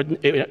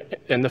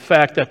 And the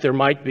fact that there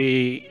might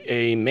be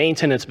a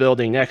maintenance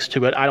building next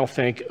to it, I don't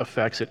think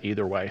affects it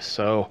either way.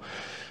 So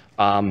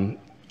again,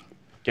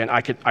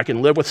 I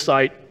can live with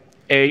Site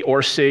A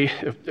or C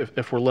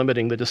if we're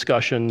limiting the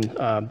discussion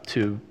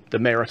to the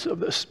merits of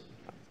this.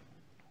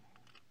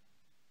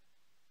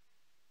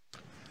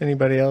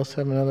 Anybody else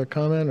have another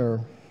comment? Or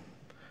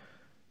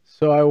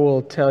so I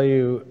will tell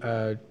you,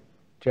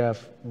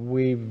 Jeff,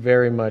 we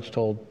very much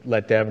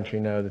let Daventry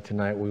know that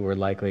tonight we were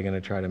likely going to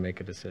try to make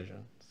a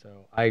decision. So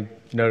I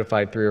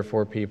notified 3 or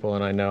 4 people,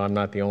 and I know I'm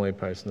not the only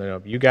person that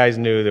know. You guys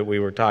knew that we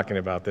were talking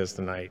about this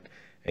tonight,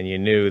 and you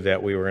knew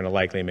that we were going to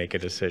likely make a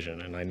decision.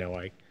 And I know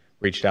I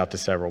reached out to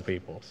several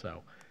people,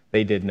 so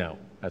they did know.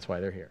 That's why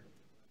they're here.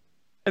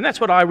 And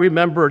that's what I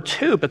remember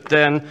too. But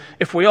then,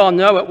 if we all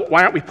know it,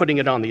 why aren't we putting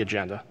it on the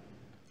agenda?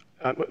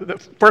 The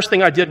first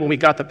thing I did when we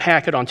got the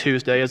packet on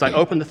Tuesday is I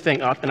opened the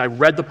thing up and I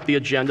read the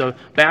agenda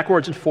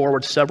backwards and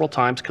forwards several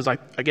times because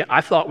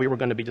I thought we were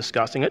going to be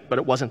discussing it, but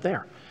it wasn't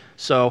there.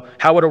 So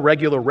how would a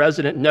regular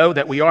resident know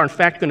that we are in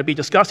fact going to be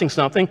discussing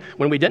something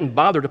when we didn't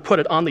bother to put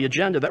it on the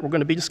agenda that we're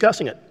going to be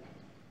discussing it?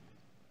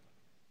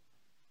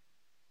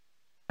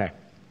 Okay.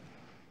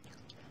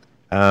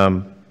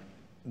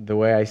 The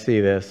way I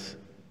see this,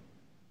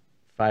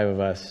 5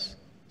 of us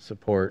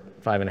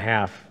support,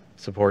 5.5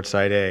 support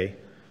Site A,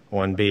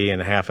 1B and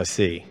half a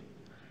C.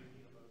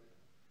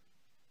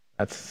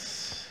 I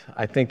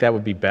think that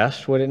would be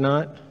best, would it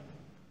not?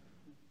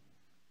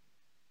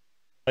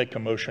 Make a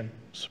motion,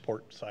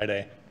 support Site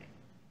A.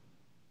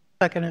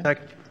 Second.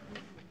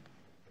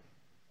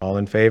 All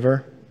in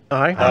favor?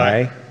 Aye.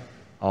 Aye.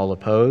 All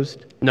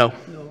opposed? No.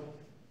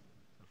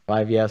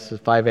 5 yeses,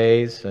 5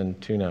 A's,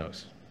 and 2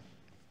 no's.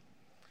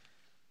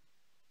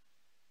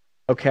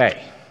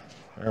 Okay,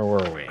 where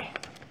were we?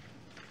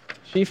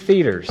 Chief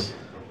Theaters.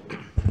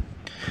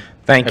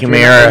 Thank you,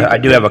 Mayor. I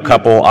do have a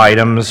couple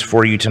items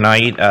for you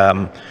tonight.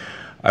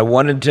 I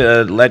wanted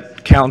to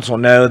let council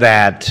know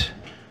that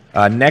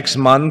next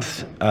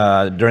month,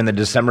 during the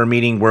December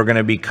meeting, we're going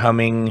to be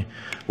coming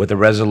with a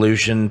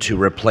resolution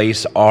to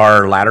replace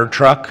our ladder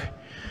truck.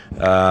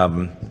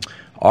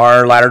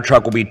 Our ladder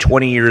truck will be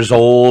 20 years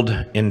old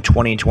in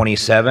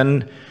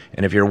 2027,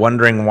 and if you're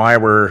wondering why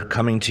we're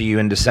coming to you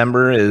in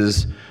December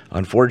is,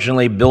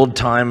 unfortunately, build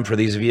time for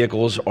these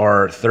vehicles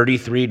are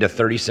 33 to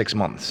 36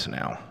 months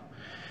now.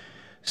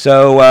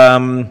 So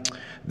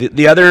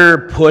the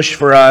other push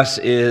for us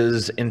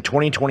is in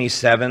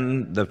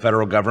 2027, the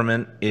federal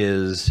government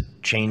is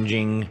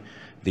changing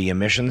the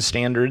emission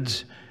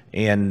standards.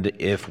 And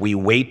if we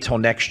wait till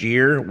next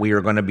year, we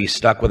are going to be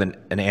stuck with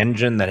an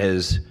engine that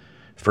is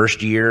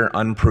first year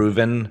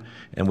unproven.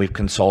 And we've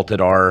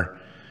consulted our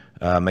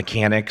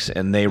mechanics,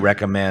 and they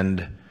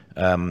recommend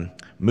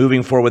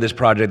moving forward with this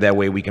project. That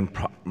way we can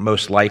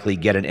most likely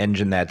get an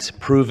engine that's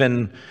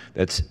proven,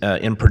 that's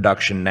in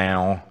production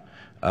now.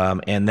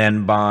 And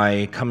then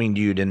by coming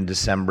to you in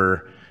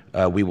December,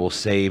 we will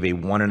save a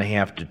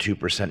 1.5% to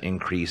 2%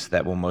 increase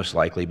that will most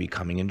likely be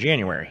coming in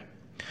January.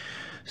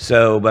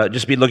 So, but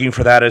just be looking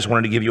for that. I just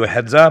wanted to give you a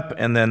heads up.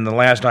 And then the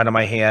last item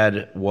I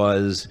had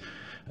was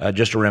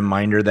just a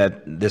reminder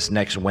that this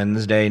next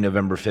Wednesday,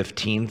 November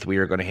 15th, we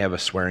are going to have a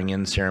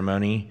swearing-in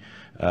ceremony.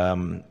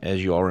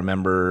 As you all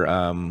remember,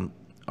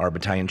 our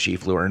battalion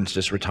chief, Lou Ernst,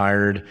 just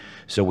retired.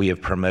 So we have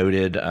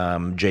promoted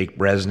Jake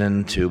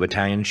Bresnan to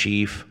battalion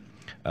chief,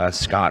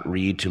 Scott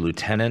Reed to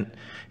lieutenant,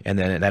 and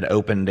then that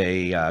opened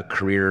a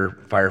career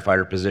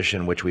firefighter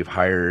position, which we've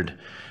hired.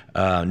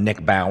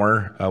 Nick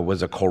Bauer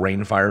was a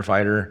Coleraine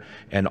firefighter,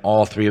 and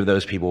all 3 of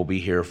those people will be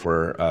here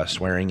for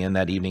swearing in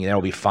that evening. That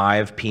will be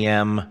 5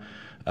 p.m.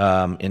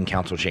 In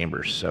council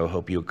chambers, so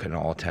hope you can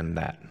all attend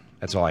that.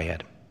 That's all I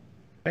had.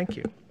 Thank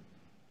you.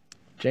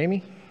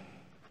 Jamie?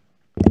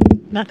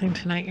 Nothing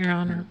tonight, Your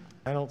Honor.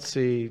 I don't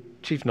see,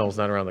 Chief Knoll's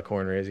not around the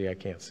corner, is he? I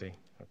can't see.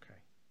 Okay.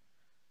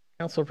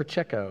 Councilor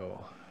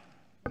Pacheco.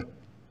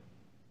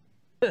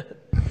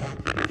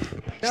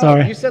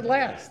 Sorry. You said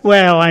last.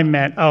 Well, I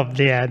meant of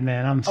the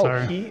admin. I'm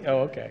sorry.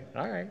 Okay.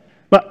 All right.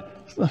 But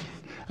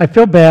I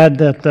feel bad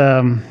that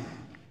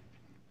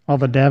all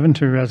the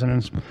Daventry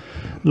residents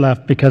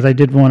left because I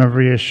did want to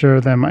reassure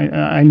them.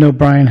 I know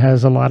Brian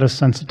has a lot of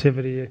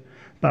sensitivity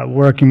about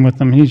working with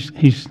them.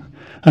 He's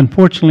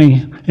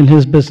unfortunately, in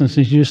his business,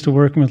 he's used to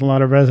working with a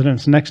lot of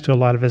residents next to a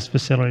lot of his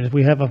facilities.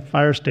 We have a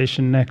fire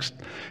station next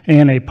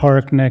and a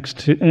park next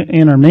to,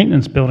 in our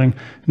maintenance building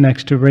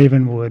next to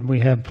Ravenwood. We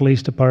have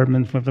police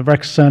departments with the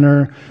rec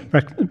center.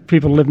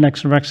 People live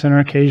next to the rec center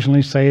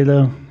occasionally say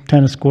the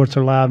tennis courts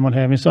are allowed and what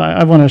have you. So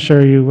I want to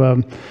assure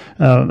you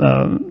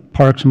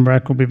Parks and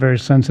Rec will be very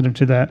sensitive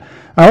to that.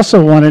 I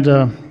also wanted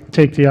to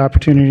take the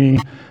opportunity,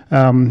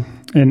 and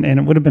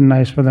it would have been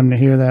nice for them to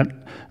hear that,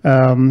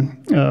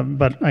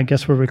 but I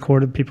guess we're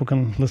recorded. People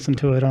can listen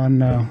to it on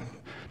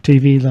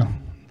TV,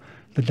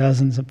 the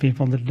dozens of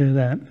people that do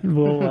that.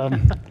 We'll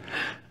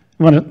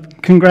want to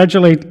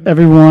congratulate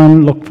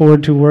everyone, look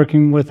forward to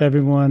working with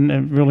everyone. I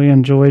really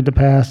enjoyed the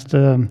past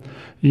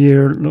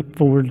year, look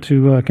forward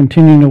to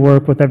continuing to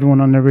work with everyone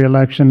on their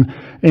reelection.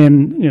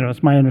 And, you know,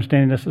 it's my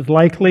understanding this is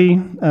likely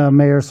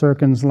Mayor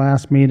Serkin's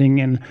last meeting,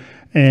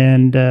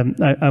 and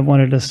I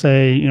wanted to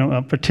say, you know,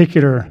 a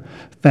particular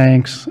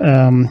thanks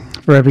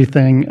for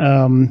everything.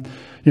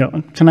 You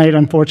know, tonight,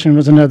 unfortunately,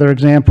 was another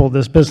example.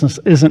 This business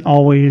isn't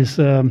always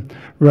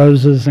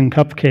roses and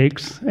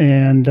cupcakes,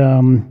 and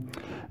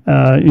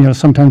you know,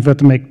 sometimes we have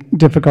to make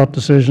difficult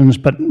decisions.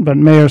 But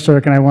Mayor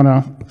Serkin, I want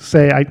to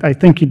say I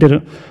think you did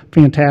a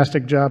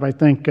fantastic job. I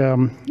think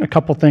a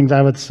couple things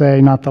I would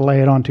say, not to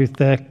lay it on too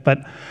thick, but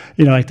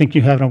you know, I think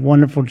you have a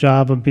wonderful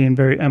job of being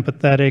very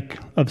empathetic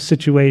of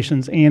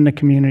situations and the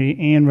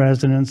community and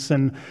residents,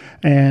 and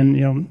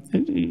you know,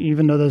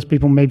 even though those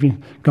people may be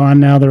gone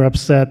now, they're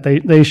upset.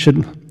 They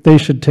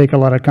should take a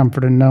lot of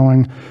comfort in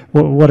knowing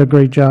what a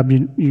great job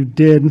you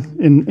did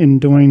in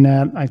doing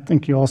that. I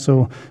think you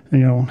also, you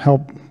know,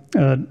 help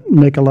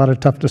make a lot of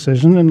tough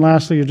decisions. And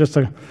lastly, you're just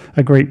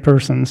a great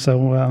person.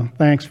 So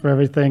thanks for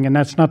everything. And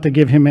that's not to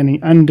give him any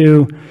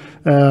undue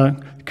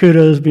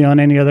kudos beyond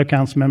any other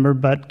council member,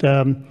 but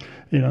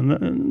you know,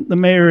 the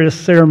mayor is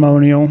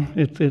ceremonial.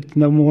 It's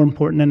no more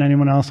important than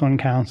anyone else on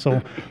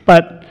council.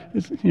 But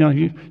you know,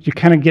 you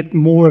kind of get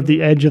more of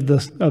the edge of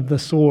the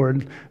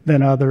sword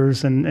than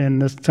others,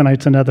 and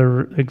tonight's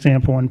another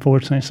example,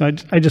 unfortunately. So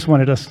I just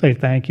wanted to say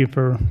thank you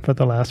for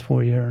the last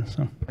 4 years.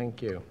 So.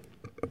 Thank you.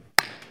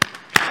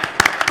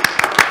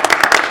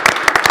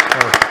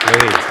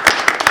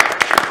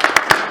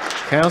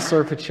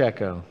 Councilor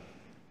Pacheco,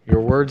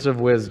 your words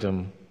of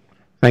wisdom.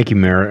 Thank you,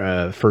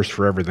 Mayor, first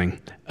for everything.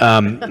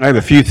 I have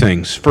a few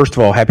things. First of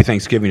all, happy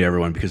Thanksgiving to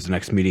everyone, because the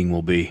next meeting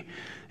will be,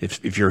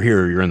 if you're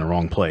here, you're in the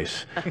wrong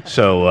place.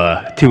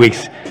 So 2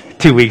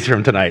 weeks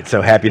from tonight.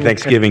 So happy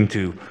Thanksgiving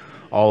to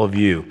all of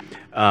you.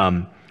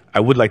 I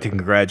would like to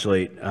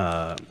congratulate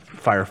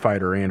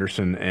Firefighter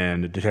Anderson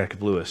and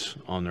Detective Lewis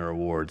on their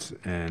awards,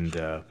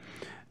 and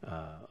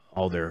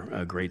all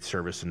their great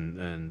service,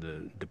 and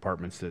the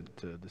departments that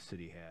the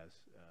city has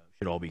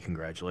should all be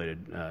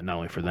congratulated, not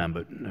only for them,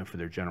 but for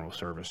their general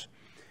service.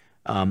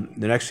 The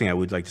next thing I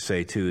would like to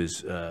say, too,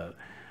 is to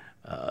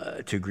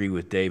agree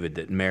with David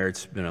that, Mayor,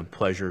 it's been a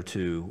pleasure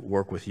to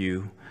work with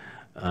you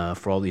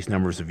for all these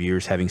numbers of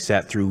years, having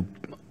sat through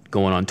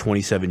going on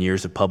 27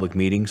 years of public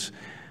meetings.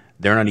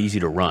 They're not easy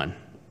to run.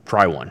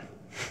 Try one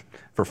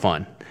for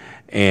fun.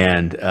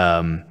 And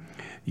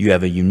you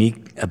have a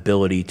unique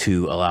ability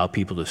to allow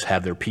people to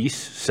have their piece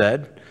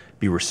said,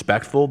 be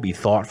respectful, be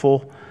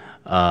thoughtful,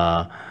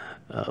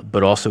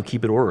 but also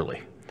keep it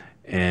orderly.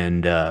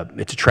 And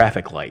it's a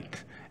traffic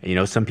light. And, you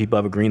know, some people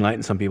have a green light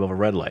and some people have a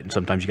red light. And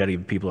sometimes you got to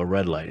give people a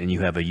red light. And you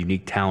have a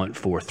unique talent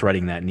for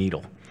threading that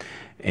needle.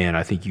 And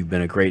I think you've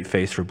been a great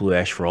face for Blue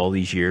Ash for all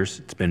these years.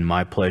 It's been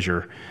my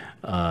pleasure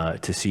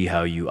to see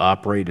how you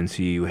operate and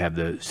see you have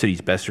the city's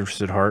best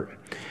interests at heart.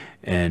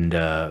 And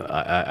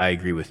I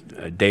agree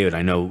with David.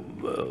 I know,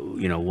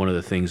 you know, one of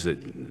the things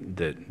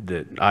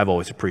that I've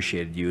always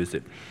appreciated you is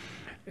that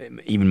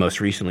even most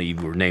recently you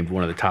were named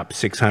one of the top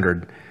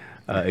 600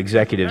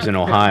 executives in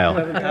Ohio.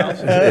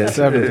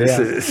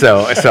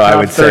 So I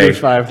would say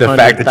the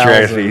fact that you're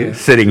actually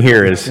sitting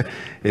here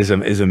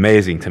is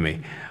amazing to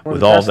me.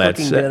 With all that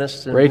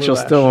said, Rachel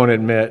still won't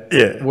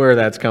admit where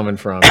that's coming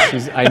from.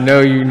 I know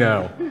you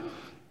know.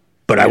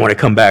 But I want to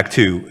come back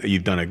to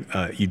you've done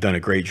a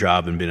great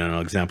job and been an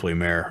exemplary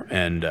mayor,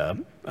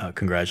 and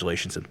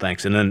congratulations and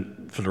thanks. And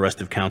then for the rest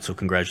of council,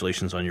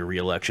 congratulations on your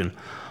reelection.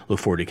 Look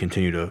forward to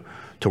continue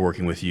to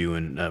working with you,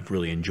 and I've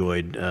really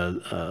enjoyed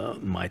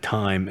my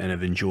time, and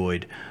have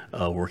enjoyed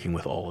working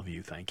with all of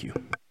you. Thank you.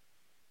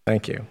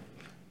 Thank you.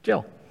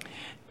 Jill.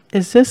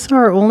 Is this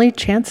our only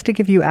chance to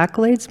give you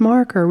accolades,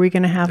 Mark, or are we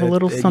going to have a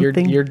little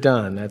something? You're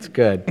done. That's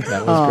good.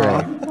 That was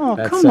great. Oh,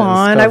 that come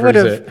on. I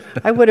covers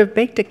would have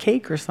baked a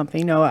cake or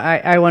something. No,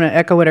 I want to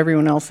echo what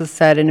everyone else has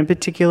said, and in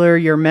particular,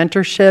 your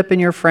mentorship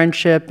and your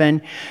friendship,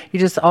 and you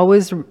just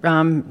always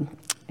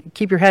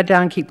keep your head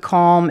down, keep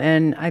calm,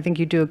 and I think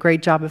you do a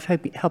great job of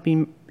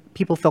helping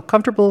people feel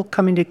comfortable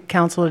coming to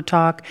council to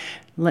talk,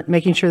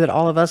 making sure that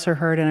all of us are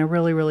heard, and I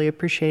really, really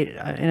appreciate it.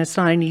 And it's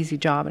not an easy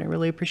job, and I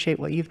really appreciate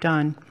what you've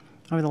done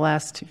over the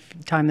last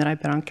time that I've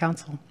been on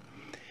council.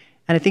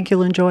 And I think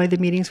you'll enjoy the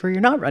meetings where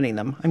you're not running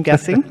them, I'm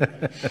guessing.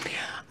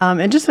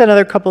 And just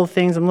another couple of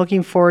things I'm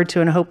looking forward to,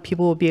 and I hope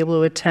people will be able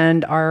to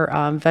attend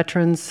our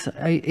Veterans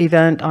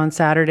event on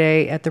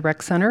Saturday at the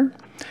Rec Center.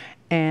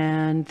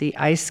 And the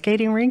ice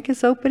skating rink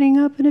is opening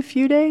up in a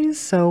few days,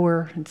 so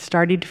we're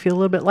starting to feel a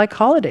little bit like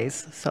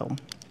holidays. So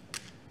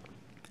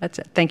that's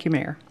it. Thank you,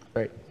 Mayor.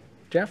 Great.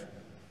 Jeff?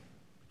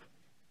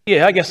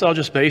 Yeah, I guess I'll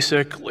just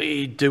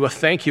basically do a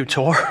thank you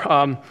tour.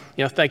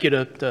 Thank you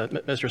to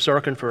Mr.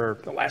 Sorkin for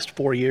the last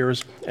 4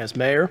 years as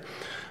mayor.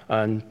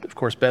 And of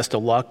course, best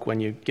of luck when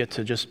you get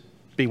to just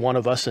be one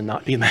of us and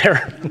not be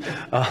mayor.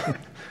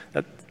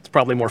 That's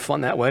probably more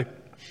fun that way.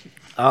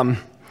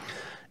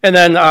 And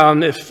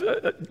then if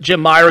Jim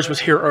Myers was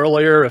here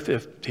earlier,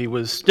 if he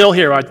was still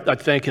here,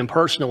 I'd thank him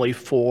personally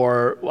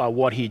for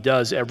what he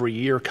does every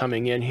year,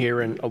 coming in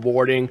here and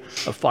awarding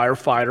a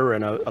firefighter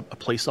and a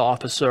police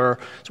officer,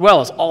 as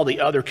well as all the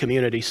other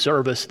community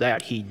service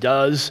that he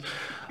does.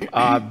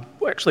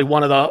 Actually,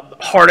 one of the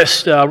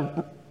hardest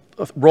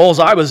roles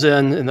I was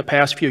in the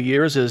past few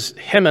years is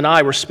him and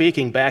I were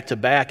speaking back to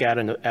back at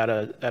an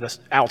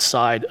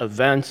outside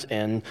event,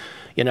 and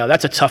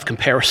that's a tough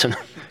comparison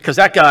because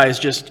that guy is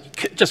just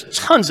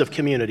tons of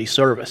community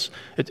service.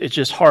 It's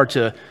just hard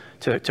to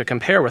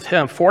compare with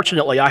him.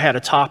 Fortunately, I had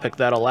a topic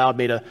that allowed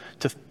me to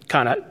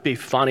kind of be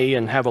funny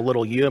and have a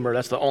little humor.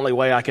 That's the only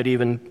way I could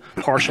even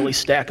partially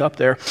stack up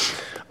there.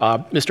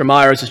 Mr.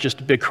 Myers is just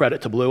a big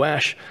credit to Blue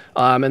Ash.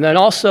 And then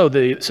also,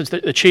 since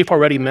the chief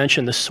already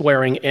mentioned the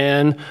swearing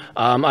in,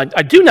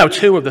 I do know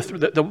too of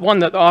the one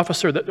that the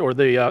officer or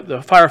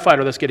the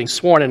firefighter that's getting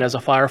sworn in as a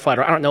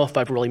firefighter. I don't know if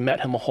I've really met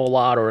him a whole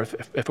lot or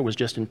if it was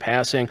just in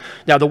passing.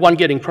 Now, the one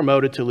getting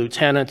promoted to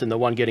lieutenant and the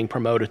one getting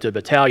promoted to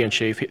battalion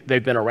chief,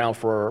 they've been around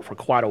for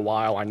quite a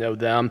while. I know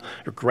them.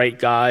 They're great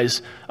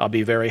guys. I'll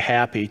be very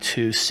happy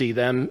to see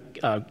them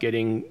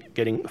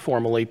getting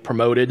formally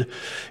promoted.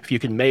 If you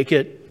can make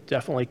it,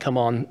 definitely come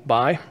on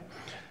by.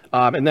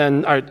 And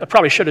then I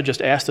probably should have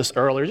just asked this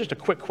earlier. Just a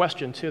quick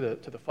question to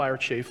the fire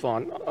chief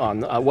on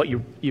what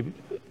you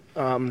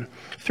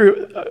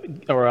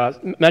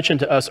mentioned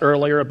to us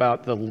earlier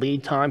about the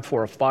lead time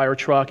for a fire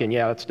truck. And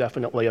yeah, that's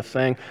definitely a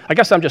thing. I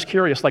guess I'm just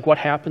curious, like what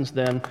happens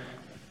then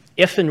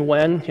if and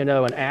when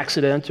an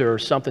accident or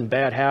something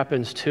bad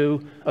happens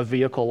to a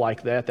vehicle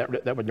like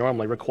that would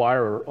normally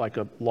require like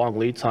a long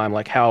lead time.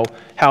 Like how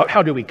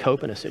do we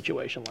cope in a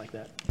situation like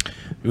that?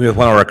 With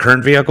one of our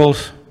current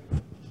vehicles?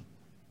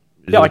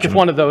 Yeah, like if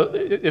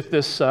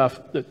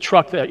the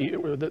truck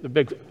the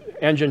big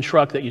engine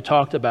truck that you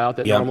talked about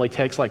that normally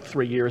takes like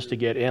 3 years to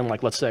get in,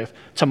 like let's say if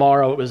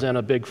tomorrow it was in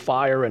a big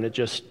fire and it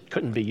just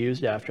couldn't be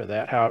used after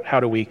that, how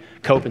do we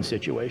cope in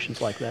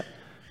situations like that?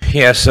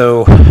 Yeah,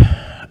 so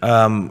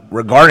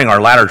regarding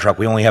our ladder truck,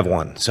 we only have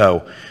one.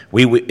 So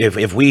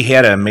if we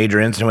had a major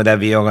incident with that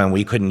vehicle and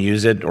we couldn't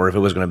use it, or if it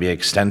was going to be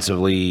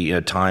extensively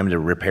time to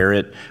repair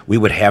it, we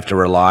would have to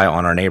rely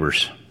on our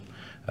neighbors.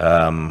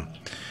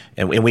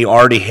 And we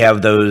already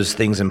have those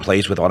things in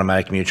place with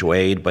automatic mutual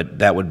aid, but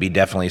that would be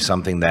definitely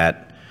something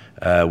that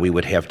we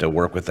would have to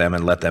work with them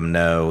and let them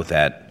know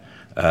that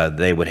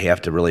they would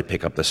have to really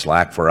pick up the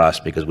slack for us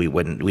because we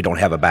don't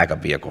have a backup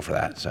vehicle for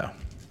that. So,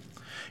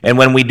 and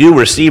when we do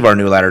receive our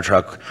new ladder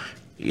truck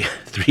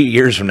 3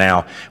 years from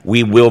now,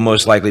 we will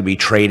most likely be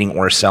trading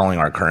or selling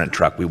our current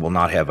truck. We will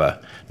not have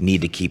a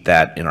need to keep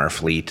that in our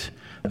fleet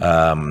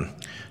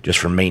just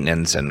for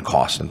maintenance and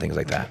cost and things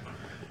like that.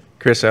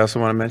 Chris, I also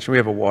want to mention we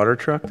have a water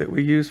truck that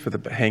we use for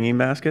the hanging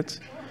baskets.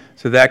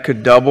 So that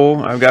could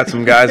double. I've got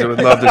some guys that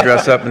would love to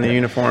dress up in the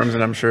uniforms,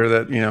 and I'm sure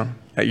that,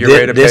 at your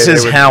rate of pay, this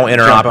is how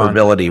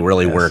interoperability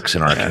really works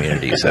in our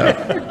community. So,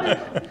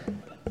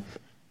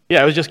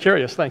 yeah, I was just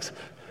curious. Thanks.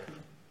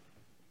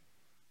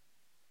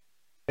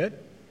 Good.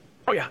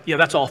 Oh yeah,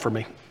 that's all for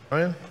me.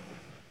 Ryan?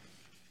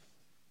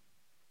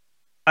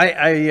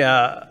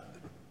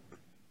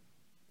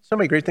 So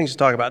many great things to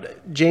talk about.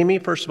 Jamie,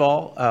 first of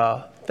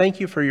all,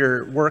 thank you for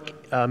your work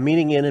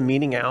meeting in and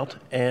meeting out,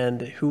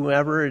 and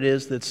whoever it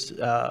is that's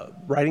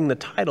writing the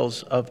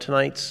titles of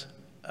tonight's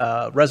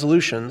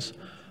resolutions.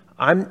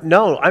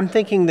 I'm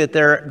thinking that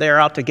they're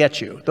out to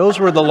get you. Those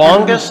were the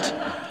longest.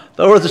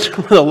 Those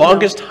were the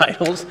longest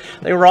titles.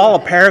 They were all a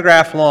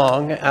paragraph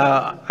long.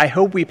 I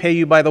hope we pay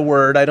you by the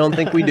word. I don't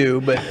think we do,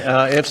 but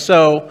if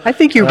so, I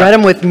think you read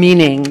them with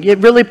meaning. You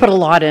really put a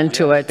lot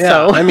into it.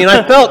 Yeah, so I mean,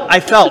 I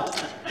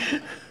felt.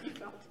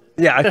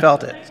 Yeah, I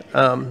felt it.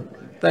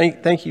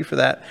 Thank you for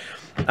that.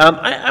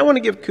 I want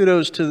to give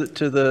kudos to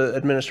the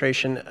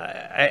administration.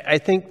 I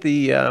think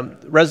the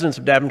residents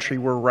of Daventry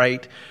were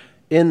right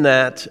in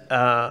that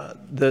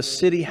the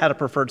city had a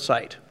preferred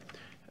site.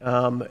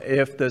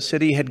 If the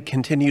city had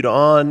continued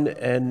on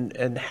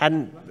and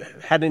hadn't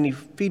had any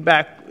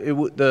feedback,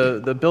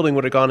 the building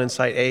would have gone in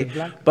Site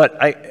A. But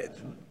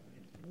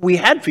we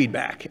had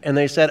feedback, and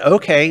they said,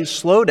 okay,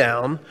 slow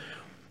down.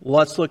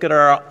 Let's look at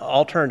our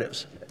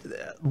alternatives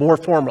more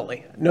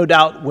formally. No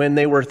doubt when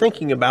they were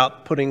thinking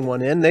about putting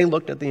one in, they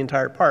looked at the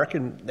entire park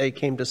and they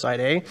came to Site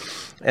A.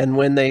 And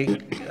when they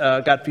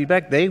got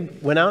feedback, they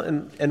went out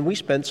and we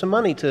spent some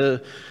money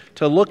to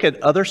look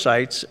at other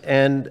sites.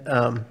 And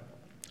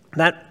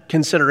that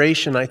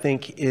consideration, I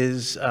think,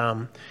 is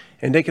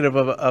indicative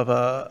of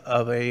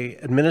a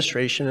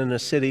administration in a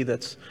city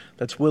that's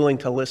willing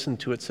to listen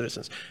to its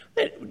citizens.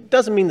 It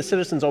doesn't mean the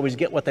citizens always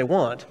get what they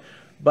want,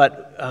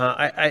 but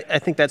I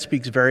think that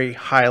speaks very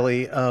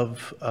highly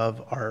of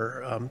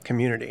our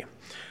community.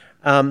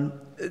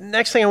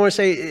 Next thing I want to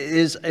say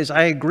is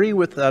I agree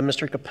with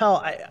Mr.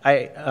 Capel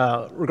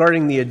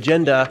regarding the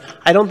agenda.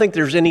 I don't think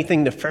there's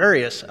anything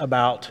nefarious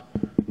about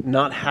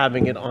not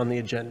having it on the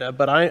agenda,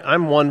 but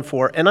I'm one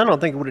for, and I don't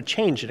think it would have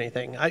changed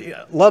anything.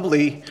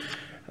 Lovely,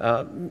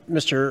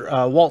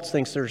 Mr. Waltz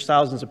thinks there's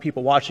thousands of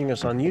people watching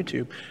us on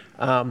YouTube.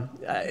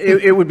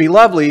 It would be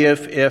lovely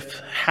if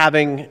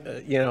having,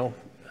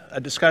 a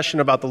discussion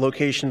about the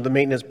location of the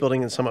maintenance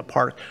building in Summit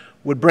Park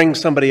would bring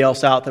somebody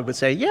else out that would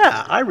say,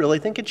 yeah, I really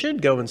think it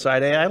should go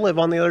inside A. I live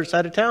on the other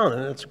side of town,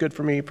 and it's good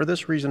for me for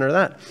this reason or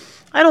that.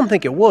 I don't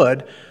think it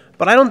would,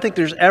 but I don't think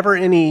there's ever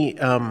any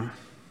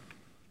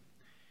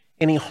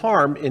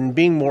harm in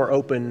being more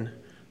open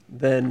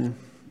than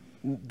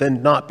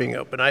not being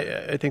open.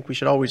 I think we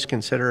should always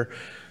consider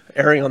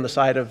erring on the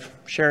side of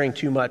sharing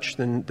too much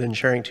than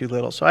sharing too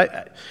little. So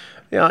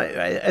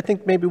I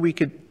think maybe we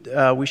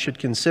should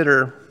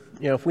consider,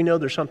 if we know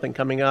there's something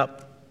coming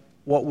up,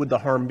 what would the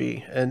harm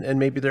be? And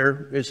maybe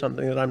there is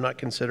something that I'm not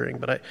considering,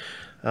 but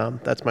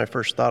that's my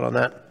first thought on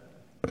that.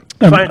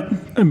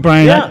 Brian,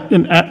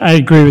 Yeah. I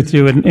agree with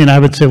you, and I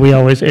would say we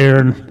always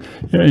err.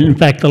 In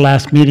fact, the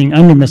last meeting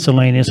under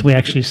miscellaneous, we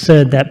actually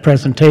said that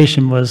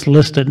presentation was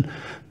listed.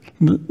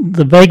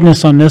 The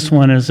vagueness on this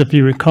one is, if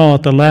you recall,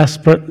 at the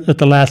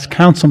last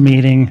council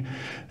meeting,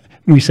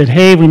 we said,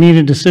 hey, we need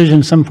a decision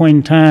at some point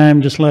in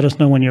time, just let us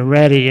know when you're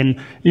ready.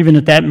 And even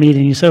at that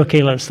meeting, you said,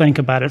 okay, let's think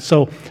about it.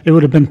 So it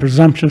would have been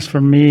presumptuous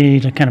for me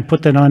to kind of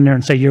put that on there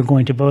and say you're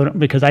going to vote,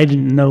 because I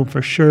didn't know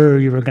for sure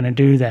you were going to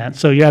do that.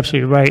 So you're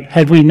absolutely right.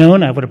 Had we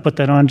known, I would have put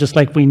that on, just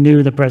like we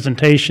knew the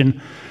presentation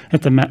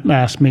at the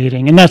last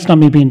meeting. And that's not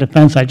me being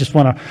defensive. I just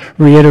want to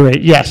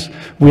reiterate, yes,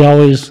 we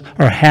always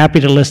are happy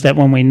to list that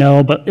when we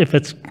know, but if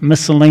it's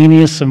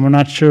miscellaneous and we're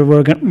not sure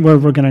where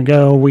we're going to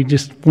go, we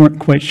just weren't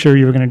quite sure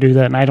you were going to do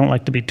that, and I don't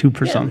like to be too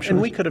presumptuous. Yeah,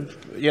 and we could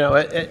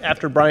have,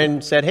 after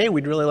Brian said, hey,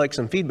 we'd really like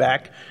some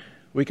feedback,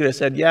 we could have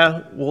said,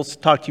 yeah, we'll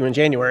talk to you in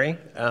January.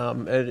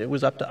 It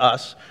was up to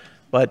us.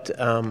 But,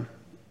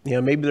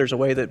 maybe there's a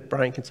way that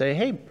Brian can say,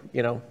 hey,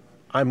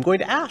 I'm going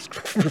to ask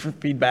for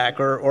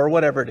feedback or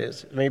whatever it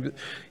is. Maybe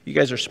you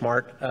guys are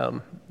smart.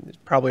 It's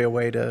probably a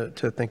way to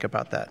think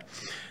about that.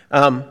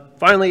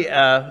 Finally,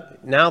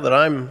 now that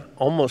I'm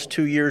almost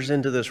 2 years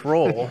into this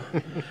role,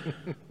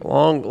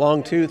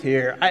 long tooth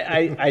here,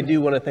 I do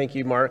want to thank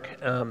you, Mark.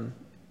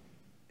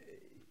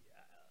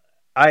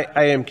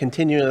 I am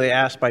continually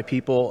asked by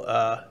people,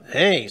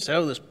 hey,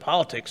 so this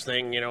politics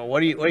thing,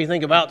 what do you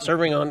think about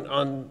serving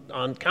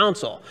on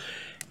council?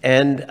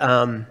 And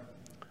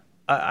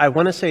I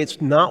want to say it's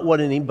not what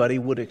anybody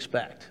would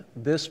expect.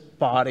 This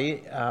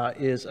body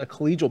is a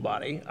collegial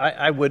body.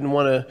 I wouldn't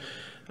want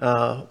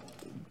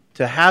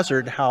to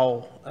hazard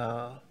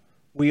how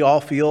we all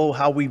feel,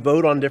 how we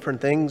vote on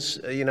different things,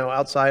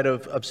 outside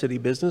of city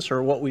business,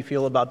 or what we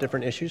feel about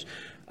different issues.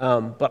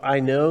 But I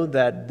know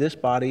that this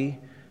body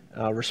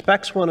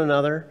respects one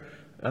another,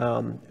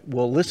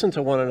 will listen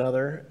to one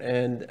another,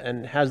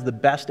 and has the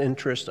best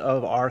interest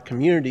of our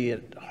community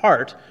at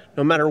heart,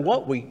 no matter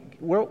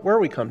where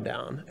we come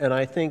down. And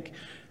I think,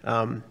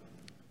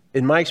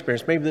 in my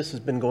experience, maybe this has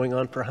been going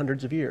on for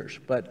hundreds of years,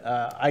 but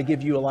I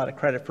give you a lot of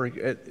credit for,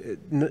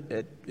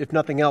 if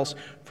nothing else,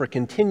 for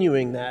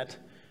continuing that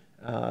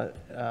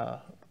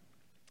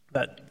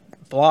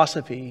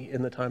philosophy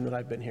in the time that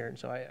I've been here. And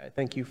so I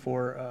thank you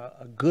for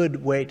a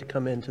good way to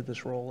come into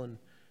this role and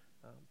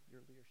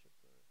your leadership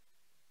for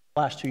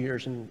the last 2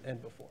 years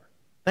and before.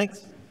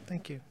 Thanks.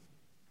 Thank you.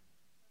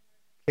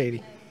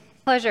 Katie.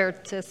 Pleasure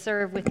to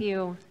serve with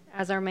you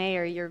as our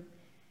mayor.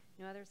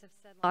 Others have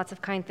said lots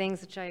of kind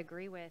things, which I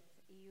agree with.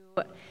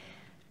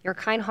 You're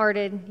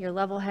kind-hearted, you're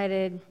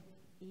level-headed,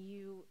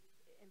 you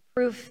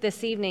improve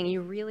this evening.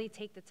 You really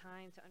take the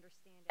time to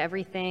understand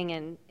everything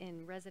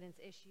and residents'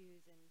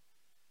 issues, and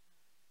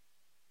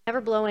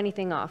never blow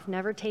anything off,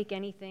 never take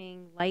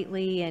anything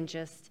lightly, and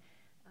just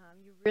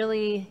you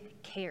really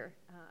care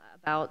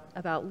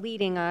about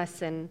leading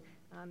us and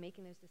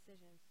making those decisions.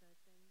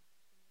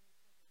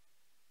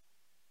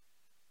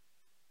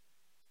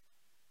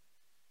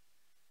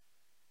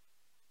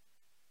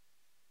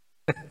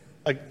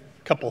 A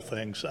couple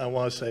things. I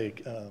want to say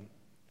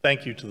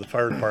thank you to the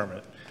fire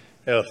department.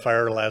 We had a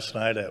fire last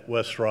night at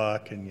West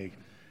Rock, and you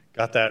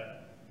got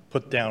that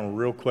put down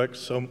real quick,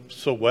 so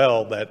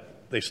well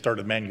that they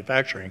started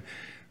manufacturing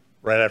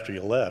right after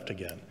you left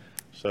again.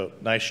 So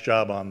nice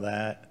job on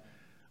that.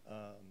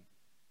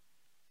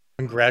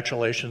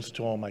 Congratulations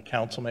to all my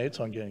council mates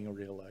on getting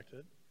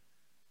reelected.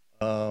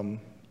 Mr.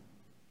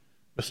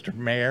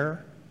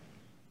 Mayor,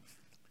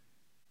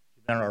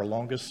 you've been our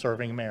longest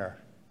serving mayor.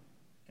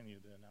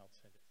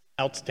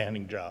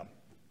 Outstanding job.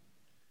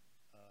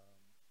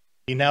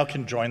 You now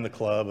can join the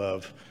club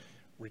of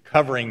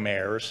recovering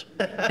mayors.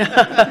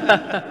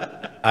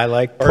 I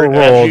like Or, as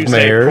paroled you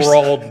say, mayors.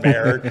 paroled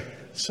mayor.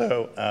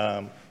 So,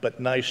 but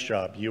nice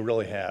job. You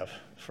really have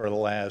for the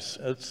last,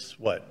 it's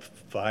what,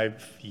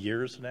 5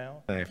 years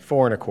now?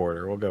 4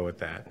 1/4. We'll go with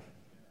that.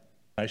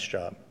 Nice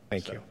job.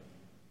 Thank you.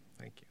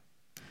 Thank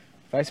you.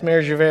 Vice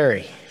Mayor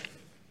Javeri.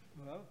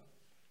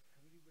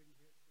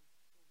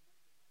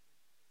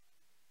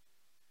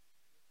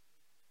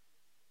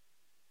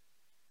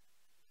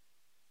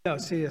 No,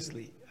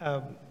 seriously,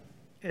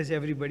 as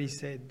everybody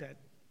said that,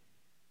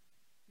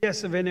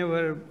 yes,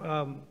 whenever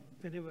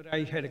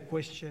I had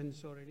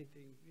questions or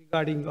anything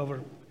regarding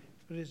our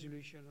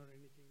resolution or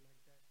anything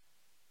like that,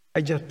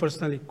 I just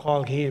personally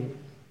call him,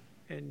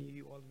 and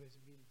he always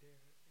been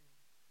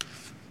there.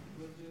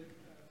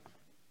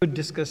 Good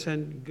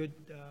discussion, good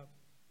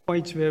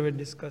points we were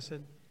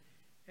discussing,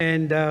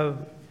 and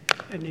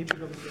he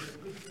becomes a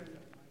good friend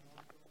of mine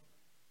also.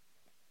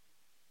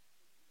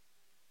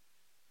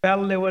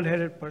 Well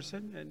level-headed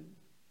person, and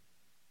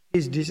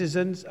his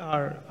decisions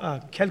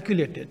are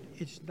calculated.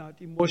 It's not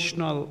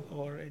emotional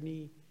or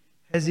any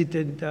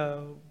hesitant.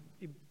 So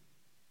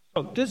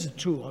this is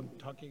true I'm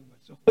talking about.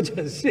 So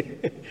just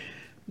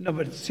no,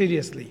 but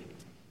seriously,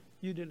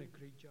 you did a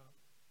great job.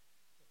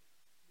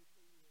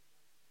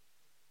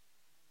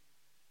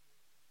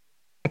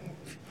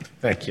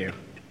 Thank you.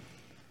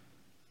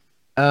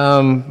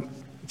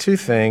 Two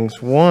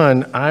things.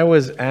 One, I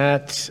was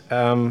at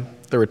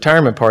the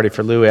retirement party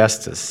for Lou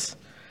Estes,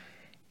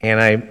 and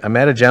I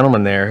met a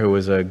gentleman there who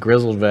was a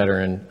grizzled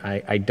veteran.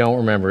 I don't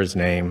remember his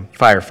name,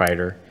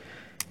 firefighter,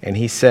 and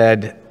he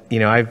said, you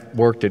know, I've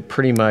worked at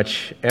pretty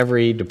much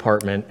every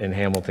department in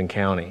Hamilton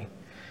County,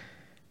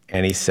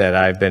 and he said,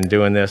 I've been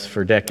doing this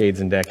for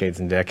decades and decades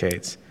and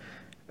decades,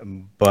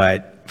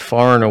 but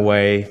far and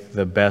away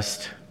the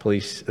best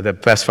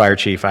fire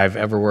chief I've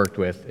ever worked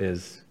with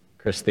is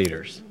Chris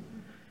Theaters.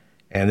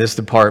 And this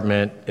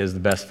department is the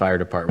best fire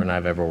department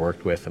I've ever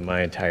worked with in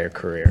my entire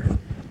career.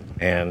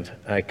 And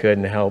I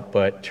couldn't help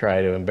but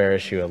try to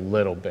embarrass you a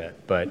little bit,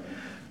 but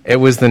it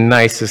was the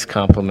nicest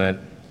compliment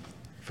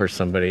for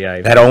somebody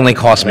I've That only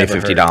cost me ever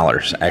heard.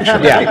 $50,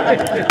 actually.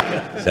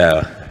 Yeah.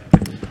 So,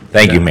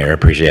 thank you, Mayor,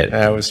 appreciate it.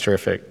 That was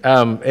terrific.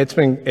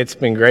 It's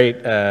been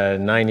great,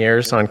 9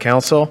 years on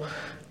council.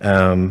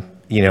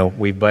 You know,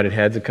 we've butted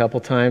heads a couple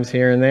times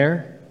here and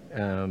there,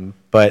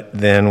 but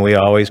then we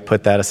always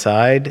put that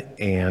aside,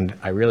 and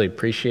I really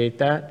appreciate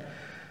that.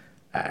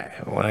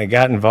 When I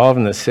got involved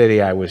in the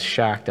city, I was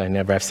shocked.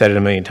 I've said it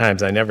a million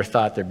times, I never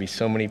thought there'd be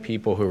so many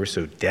people who were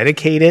so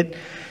dedicated,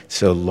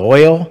 so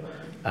loyal.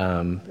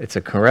 It's a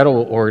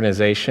incredible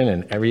organization,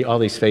 and all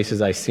these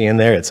faces I see in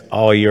there, it's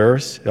all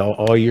yours,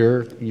 all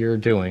you're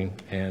doing.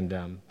 And,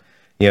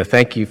 you know,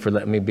 thank you for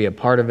letting me be a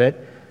part of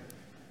it.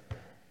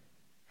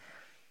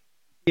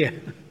 Yeah.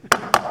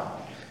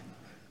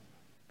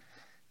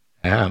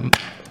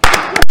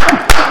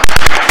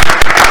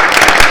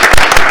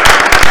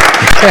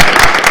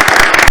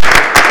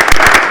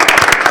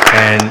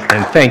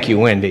 And thank you,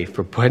 Wendy,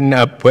 for putting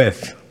up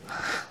with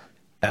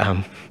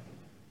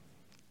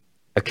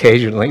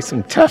occasionally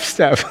some tough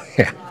stuff.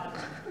 Yeah.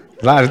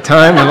 A lot of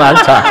time and a lot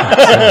of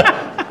talking.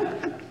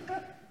 So.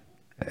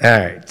 All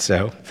right,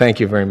 so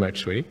thank you very much,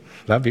 sweetie.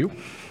 Love you.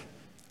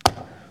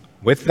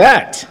 With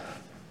that,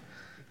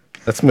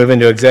 let's move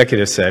into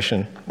executive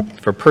session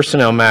for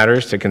personnel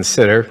matters to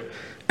consider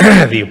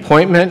the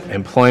appointment,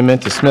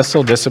 employment,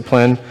 dismissal,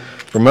 discipline,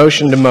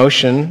 promotion,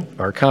 demotion,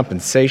 or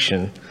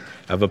compensation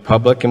of a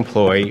public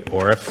employee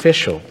or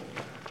official.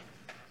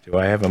 Do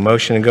I have a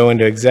motion to go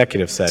into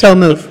executive session? So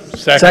move.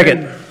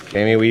 Second.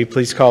 Amy, will you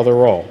please call the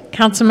roll?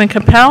 Councilman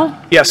Capel?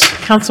 Yes.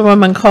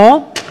 Councilwoman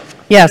Cole?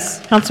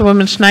 Yes.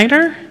 Councilwoman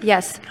Schneider?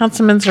 Yes.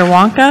 Councilman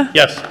Zerwanka?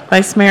 Yes.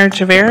 Vice Mayor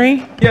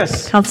Javari?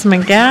 Yes.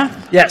 Councilman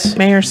Gath? Yes.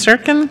 Mayor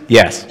Serkin?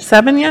 Yes.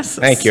 7 yeses.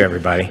 Thank you,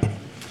 everybody.